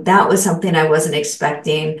 and that was something I wasn't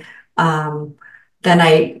expecting. Then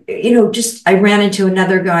I ran into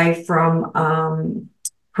another guy from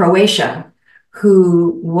Croatia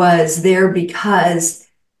who was there because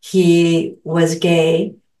he was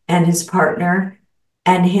gay, and his partner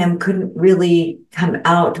and him couldn't really come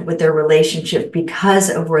out with their relationship because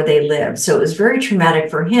of where they lived. So it was very traumatic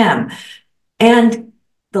for him. And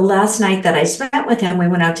the last night that I spent with him, we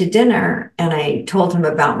went out to dinner, and I told him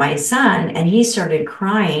about my son, and he started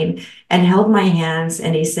crying and held my hands,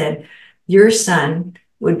 and he said, "Your son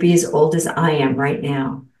would be as old as I am right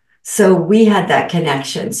now." So we had that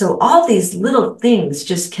connection. So all these little things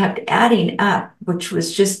just kept adding up, which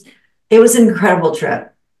was it was an incredible trip.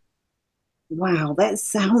 Wow, that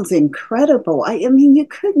sounds incredible. I mean, you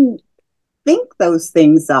couldn't think those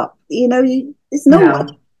things up. There's no way you could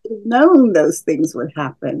have known those things would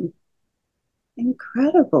happen.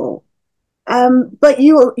 Incredible. But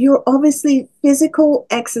you're obviously, physical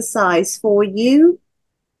exercise for you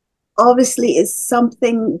obviously is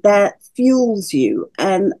something that fuels you,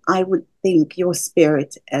 and I would think your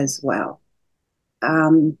spirit as well.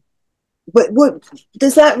 But what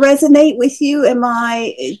does that resonate with you?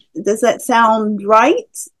 Does that sound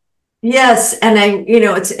right? Yes. And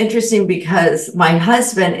it's interesting because my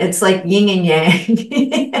husband, it's like yin and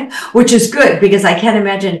yang, which is good because I can't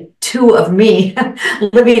imagine two of me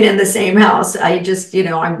living in the same house.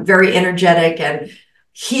 I'm very energetic, and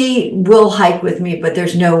he will hike with me, but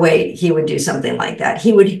there's no way he would do something like that.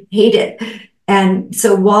 He would hate it. And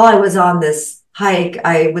so while I was on this hike,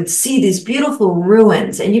 I would see these beautiful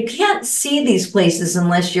ruins, and you can't see these places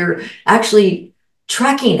unless you're actually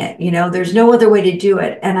trekking it. There's no other way to do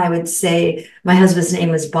it. And I would say, my husband's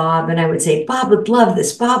name is Bob, and I would say, Bob would love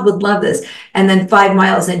this. Bob would love this. And then 5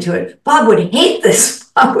 miles into it, Bob would hate this.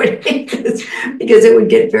 Bob would hate this because it would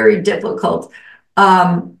get very difficult.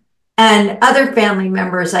 And other family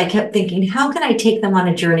members, I kept thinking, how can I take them on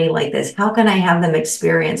a journey like this? How can I have them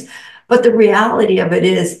experience? But the reality of it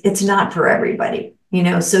is, it's not for everybody,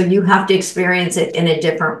 so you have to experience it in a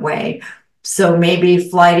different way. So maybe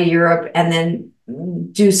fly to Europe and then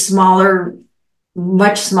do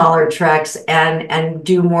much smaller treks and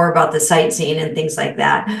do more about the sightseeing and things like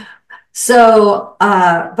that. So,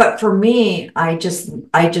 but for me, I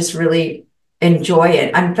just really enjoy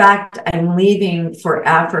it. In fact, I'm leaving for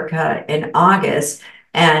Africa in August,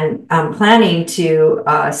 and I'm planning to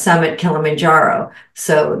summit Kilimanjaro.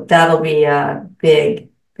 So that'll be a big,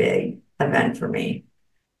 big event for me.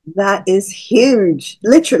 That is huge,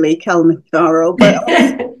 literally Kilimanjaro, but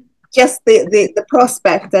just the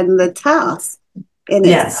prospect and the task in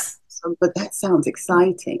yes. Itself. But that sounds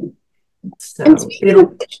exciting. So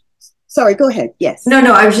sorry, go ahead. Yes. No,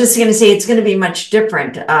 I was just going to say it's going to be much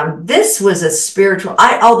different. This was a spiritual,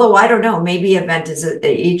 although I don't know, maybe event is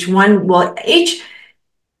each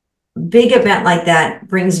big event like that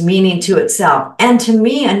brings meaning to itself. And to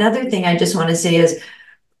me, another thing I just want to say is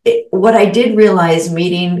what I did realize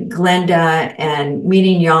meeting Glenda and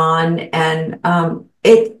meeting Jan, and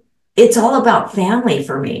it's all about family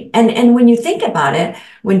for me. And when you think about it,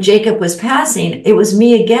 when Jacob was passing, it was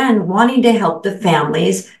me again wanting to help the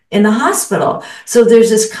families in the hospital. So there's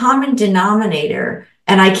this common denominator.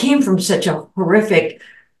 And I came from such a horrific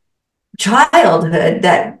childhood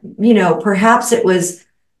that, perhaps it was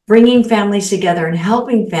bringing families together and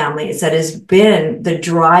helping families that has been the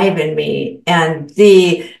drive in me. And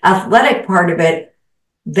the athletic part of it,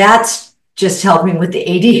 that's just helping with the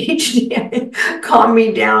ADHD, calm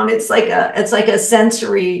me down. It's like a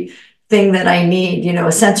sensory thing that I need,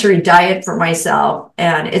 a sensory diet for myself.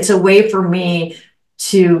 And it's a way for me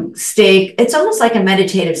to stay, it's almost like a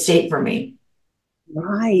meditative state for me.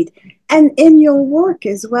 Right. And in your work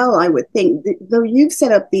as well, I would think, though you've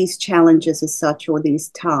set up these challenges as such, or these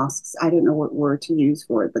tasks, I don't know what word to use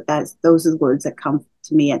for it, but those are the words that come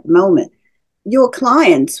to me at the moment. Your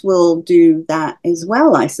clients will do that as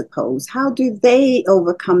well, I suppose. How do they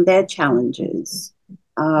overcome their challenges?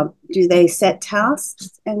 Do they set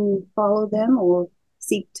tasks and follow them, or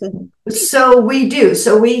seek to? So we do.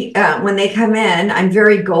 So when they come in, I'm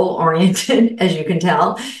very goal oriented, as you can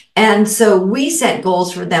tell. And so we set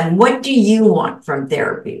goals for them. What do you want from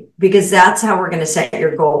therapy? Because that's how we're going to set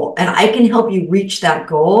your goal. And I can help you reach that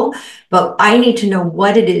goal, but I need to know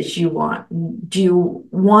what it is you want. Do you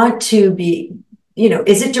want to be,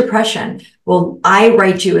 is it depression? Well, I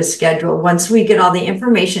write you a schedule. Once we get all the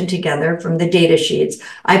information together from the data sheets,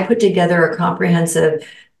 I put together a comprehensive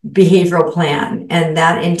behavioral plan, and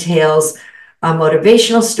that entails a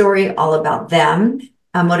motivational story all about them,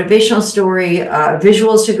 a motivational story,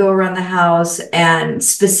 visuals to go around the house, and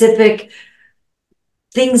specific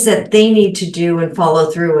things that they need to do and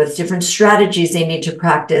follow through with, different strategies they need to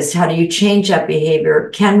practice. How do you change that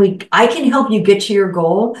behavior? I can help you get to your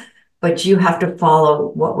goal, but you have to follow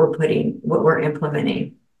what we're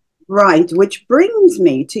implementing. Right, which brings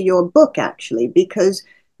me to your book, actually, because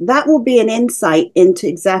that will be an insight into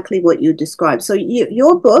exactly what you described. So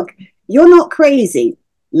your book, You're Not Crazy,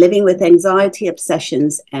 Living with Anxiety,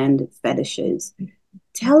 Obsessions, and Fetishes.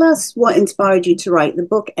 Tell us what inspired you to write the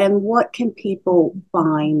book, and what can people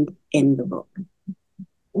find in the book?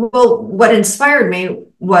 Well, what inspired me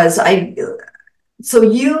was I get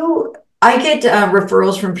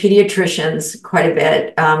referrals from pediatricians quite a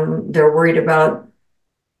bit. They're worried about,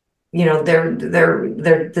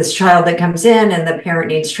 they're this child that comes in and the parent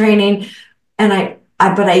needs training. And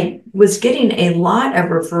but I was getting a lot of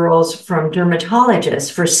referrals from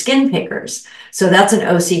dermatologists for skin pickers. So that's an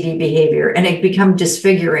OCD behavior, and it become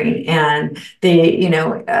disfiguring. And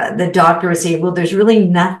the doctor would say, well, there's really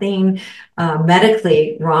nothing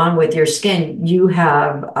medically wrong with your skin. You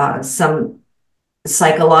have some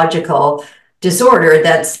psychological disorder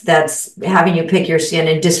that's having you pick your skin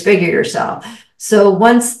and disfigure yourself. So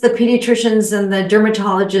once the pediatricians and the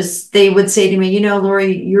dermatologists, they would say to me,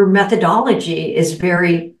 Laurie, your methodology is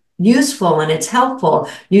very useful and it's helpful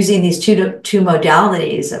using these two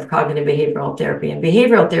modalities of cognitive behavioral therapy and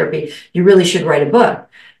behavioral therapy. You really should write a book.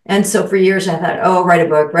 And so for years I thought, oh, write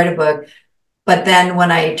a book. But then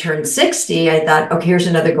when I turned 60, I thought, okay, here's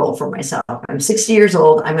another goal for myself. I'm 60 years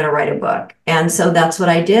old. I'm going to write a book. And so that's what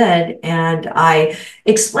I did. And I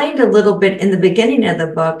explained a little bit in the beginning of the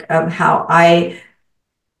book of how I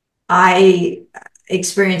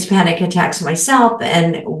experienced panic attacks myself,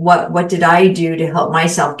 and what did I do to help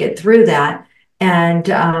myself get through that. And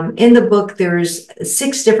in the book, there's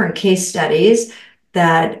 6 different case studies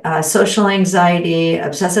that social anxiety,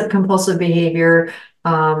 obsessive compulsive behavior,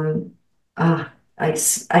 I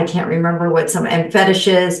can't remember what and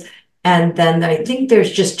fetishes. And then I think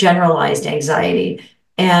there's just generalized anxiety.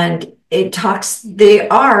 And they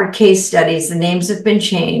are case studies. The names have been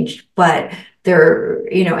changed, but they're,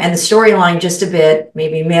 and the storyline just a bit,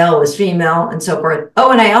 maybe male was female and so forth.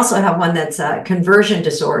 Oh, and I also have one that's a conversion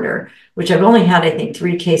disorder, which I've only had, I think,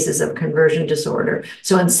 3 cases of conversion disorder.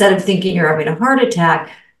 So instead of thinking you're having a heart attack,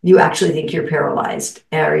 you actually think you're paralyzed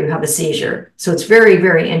or you have a seizure. So it's very,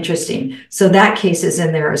 very interesting. So that case is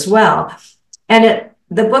in there as well. And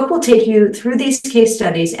the book will take you through these case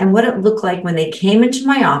studies and what it looked like when they came into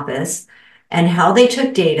my office, and how they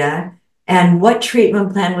took data, and what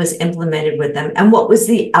treatment plan was implemented with them, and what was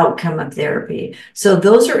the outcome of therapy. So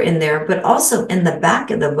those are in there, but also in the back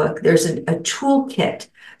of the book, there's a toolkit.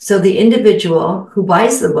 So the individual who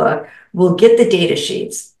buys the book will get the data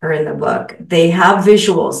sheets are in the book. They have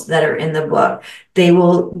visuals that are in the book. They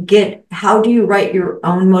will get, how do you write your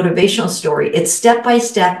own motivational story? It's step by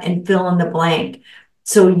step and fill in the blank.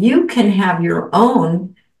 So you can have your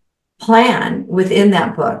own plan within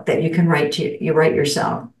that book that you can write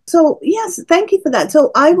yourself. So yes, thank you for that.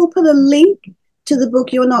 So I will put a link to the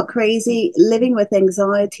book, You're Not Crazy, Living with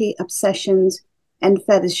Anxiety, Obsessions, and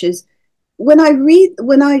Fetishes. When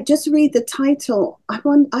I just read the title,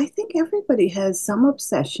 I think everybody has some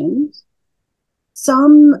obsessions,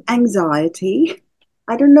 some anxiety.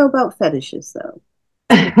 I don't know about fetishes though.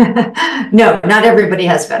 No, not everybody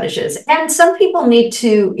has fetishes. And some people need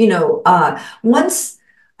to, once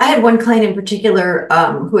I had one client in particular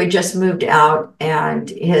who had just moved out, and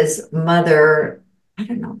his mother, I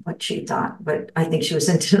don't know what she thought, but I think she was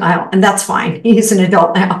in denial, and that's fine. He's an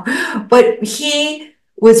adult now. But he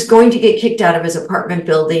was going to get kicked out of his apartment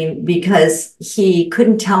building because he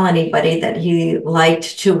couldn't tell anybody that he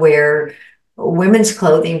liked to wear women's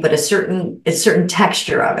clothing, but a certain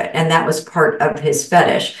texture of it. And that was part of his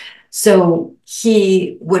fetish. So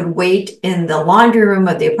he would wait in the laundry room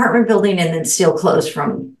of the apartment building and then steal clothes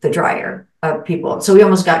from the dryer of people. So he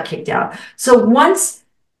almost got kicked out. So once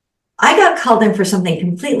I got called in for something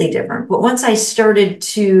completely different, but once I started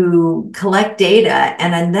to collect data,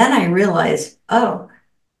 and then I realized, oh,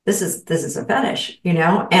 this is a fetish,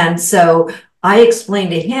 And so I explained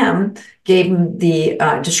to him, gave him the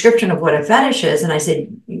description of what a fetish is, and I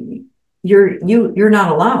said, you're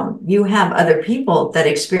not alone. You have other people that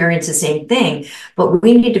experience the same thing, but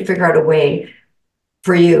we need to figure out a way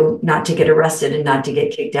for you not to get arrested and not to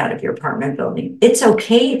get kicked out of your apartment building. It's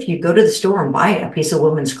okay if you go to the store and buy a piece of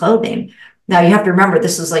women's clothing. Now, you have to remember,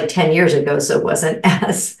 this was like 10 years ago, so it wasn't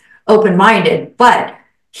as open-minded, but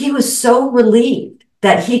he was so relieved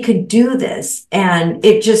that he could do this, and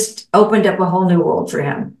it just opened up a whole new world for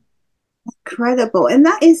him. Incredible. And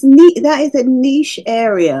that is neat. That is a niche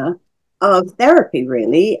area of therapy,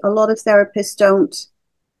 really. A lot of therapists don't,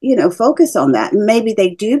 focus on that. Maybe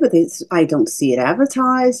they do, but I don't see it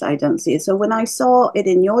advertised. I don't see it. So when I saw it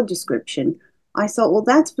in your description, I thought, well,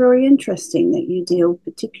 that's very interesting that you deal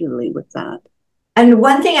particularly with that. And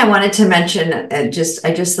one thing I wanted to mention, I just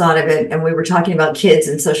thought of it, and we were talking about kids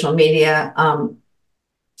and social media.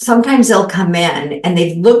 Sometimes they'll come in and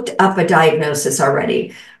they've looked up a diagnosis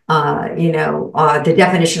already, the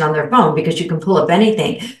definition on their phone, because you can pull up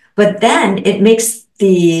anything. But then it makes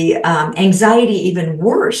the anxiety even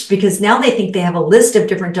worse, because now they think they have a list of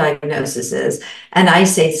different diagnoses. And I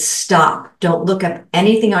say, stop, don't look up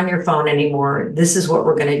anything on your phone anymore. This is what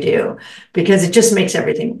we're going to do, because it just makes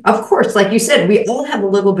everything. Of course, like you said, we all have a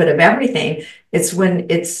little bit of everything. It's when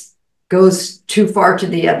it's goes too far to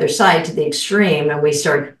the other side, to the extreme, and we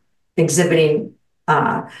start exhibiting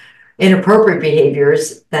inappropriate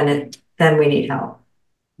behaviors, then we need help.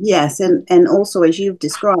 Yes, and also, as you've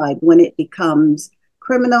described, when it becomes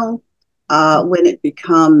criminal, when it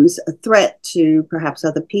becomes a threat to perhaps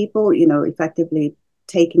other people, effectively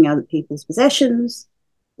taking other people's possessions,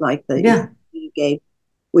 like you gave,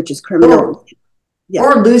 which is criminal.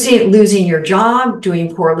 Or losing your job,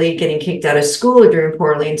 doing poorly, getting kicked out of school, or doing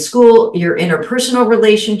poorly in school, your interpersonal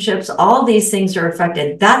relationships, all these things are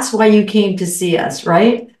affected. That's why you came to see us,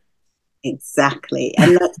 right? Exactly.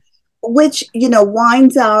 And that, which,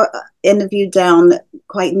 winds our interview down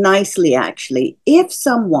quite nicely, actually. If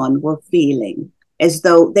someone were feeling as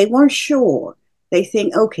though they weren't sure, they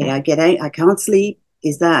think, okay, I can't sleep.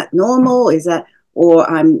 Is that normal? Is that, or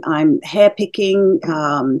I'm hair picking,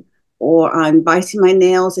 or I'm biting my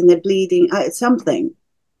nails and they're bleeding, something,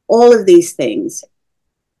 all of these things.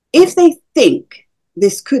 If they think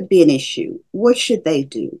this could be an issue, what should they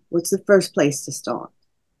do? What's the first place to start?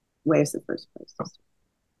 Where's the first place to start?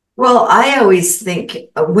 Well, I always think,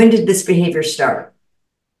 when did this behavior start?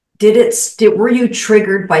 Were you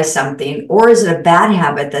triggered by something, or is it a bad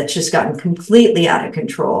habit that's just gotten completely out of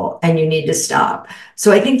control and you need to stop?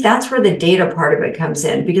 So I think that's where the data part of it comes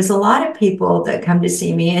in, because a lot of people that come to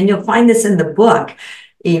see me, and you'll find this in the book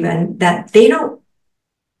even, that they don't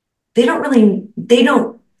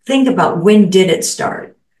think about when did it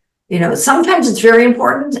start. Sometimes it's very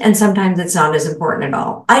important and sometimes it's not as important at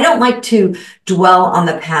all. I don't like to dwell on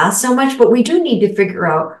the past so much, but we do need to figure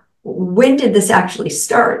out, when did this actually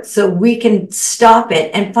start, so we can stop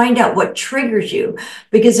it and find out what triggers you,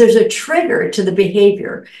 because there's a trigger to the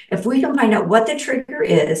behavior. If we can find out what the trigger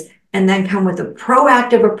is and then come with a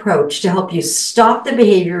proactive approach to help you stop the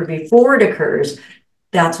behavior before it occurs,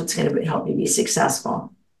 that's what's going to help you be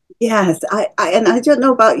successful. Yes, and I don't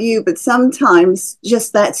know about you, but sometimes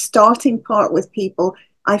just that starting part with people,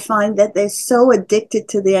 I find that they're so addicted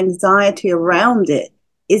to the anxiety around it.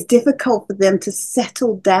 It's difficult for them to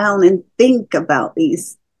settle down and think about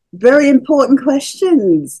these very important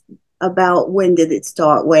questions about when did it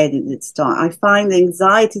start, where did it start. I find the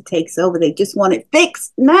anxiety takes over. They just want it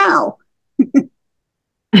fixed now.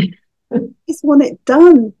 Just want it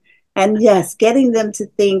done. And yes, getting them to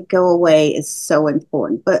think, go away is so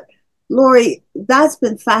important. But Laurie, that's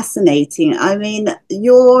been fascinating. I mean,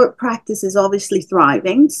 your practice is obviously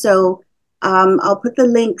thriving. So I'll put the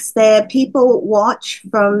links there. People watch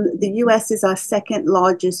from the US is our second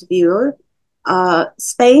largest viewer.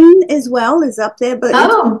 Spain as well is up there, but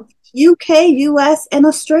UK, US, and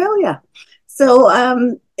Australia. So,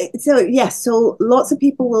 yes, so lots of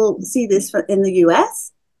people will see this in the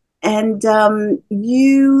US, and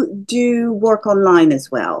you do work online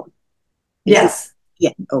as well. Yes.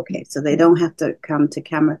 Yeah. Okay. So they don't have to come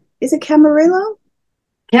to Is it Camarillo?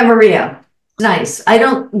 Camarillo. Nice. I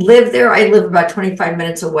don't live there. I live about 25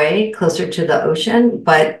 minutes away, closer to the ocean,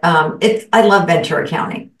 but I love Ventura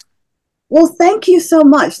County. Well, thank you so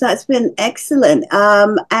much. That's been excellent.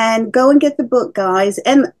 And go and get the book, guys.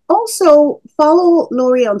 And also follow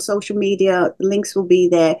Laurie on social media. The links will be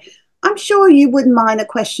there. I'm sure you wouldn't mind a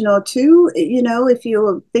question or two, if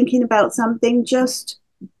you're thinking about something, just.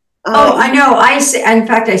 I know. In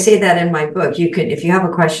fact, I say that in my book. You can, if you have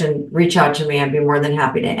a question, reach out to me. I'd be more than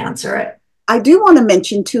happy to answer it. I do want to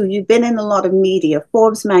mention too, you've been in a lot of media,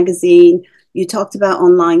 Forbes magazine, you talked about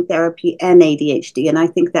online therapy and ADHD, and I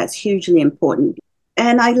think that's hugely important.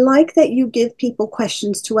 And I like that you give people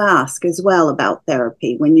questions to ask as well about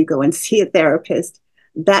therapy when you go and see a therapist.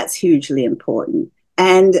 That's hugely important.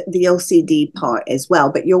 And the OCD part as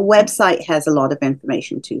well. But your website has a lot of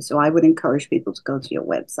information too. So I would encourage people to go to your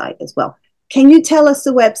website as well. Can you tell us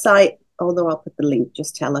the website? Although I'll put the link,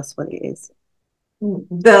 just tell us what it is.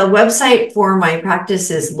 The website for my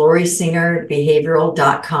practice is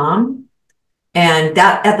lauriesingerbehavioral.com. And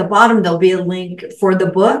that at the bottom, there'll be a link for the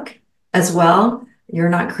book as well. You're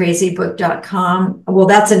not crazybook.com. Well,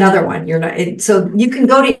 that's another one. So you can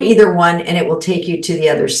go to either one and it will take you to the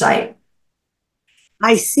other site.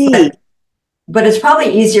 I see. But it's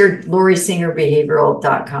probably easier,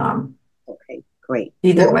 lauriesingerbehavioral.com. Okay, great.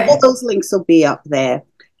 Either way. All those links will be up there.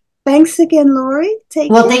 Thanks again, Laurie.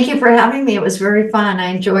 Well, thank you for having me. It was very fun.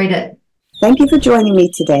 I enjoyed it. Thank you for joining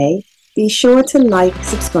me today. Be sure to like,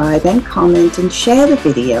 subscribe, and comment and share the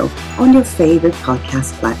video on your favorite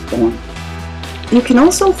podcast platform. You can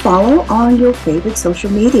also follow on your favorite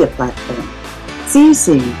social media platform. See you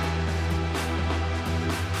soon.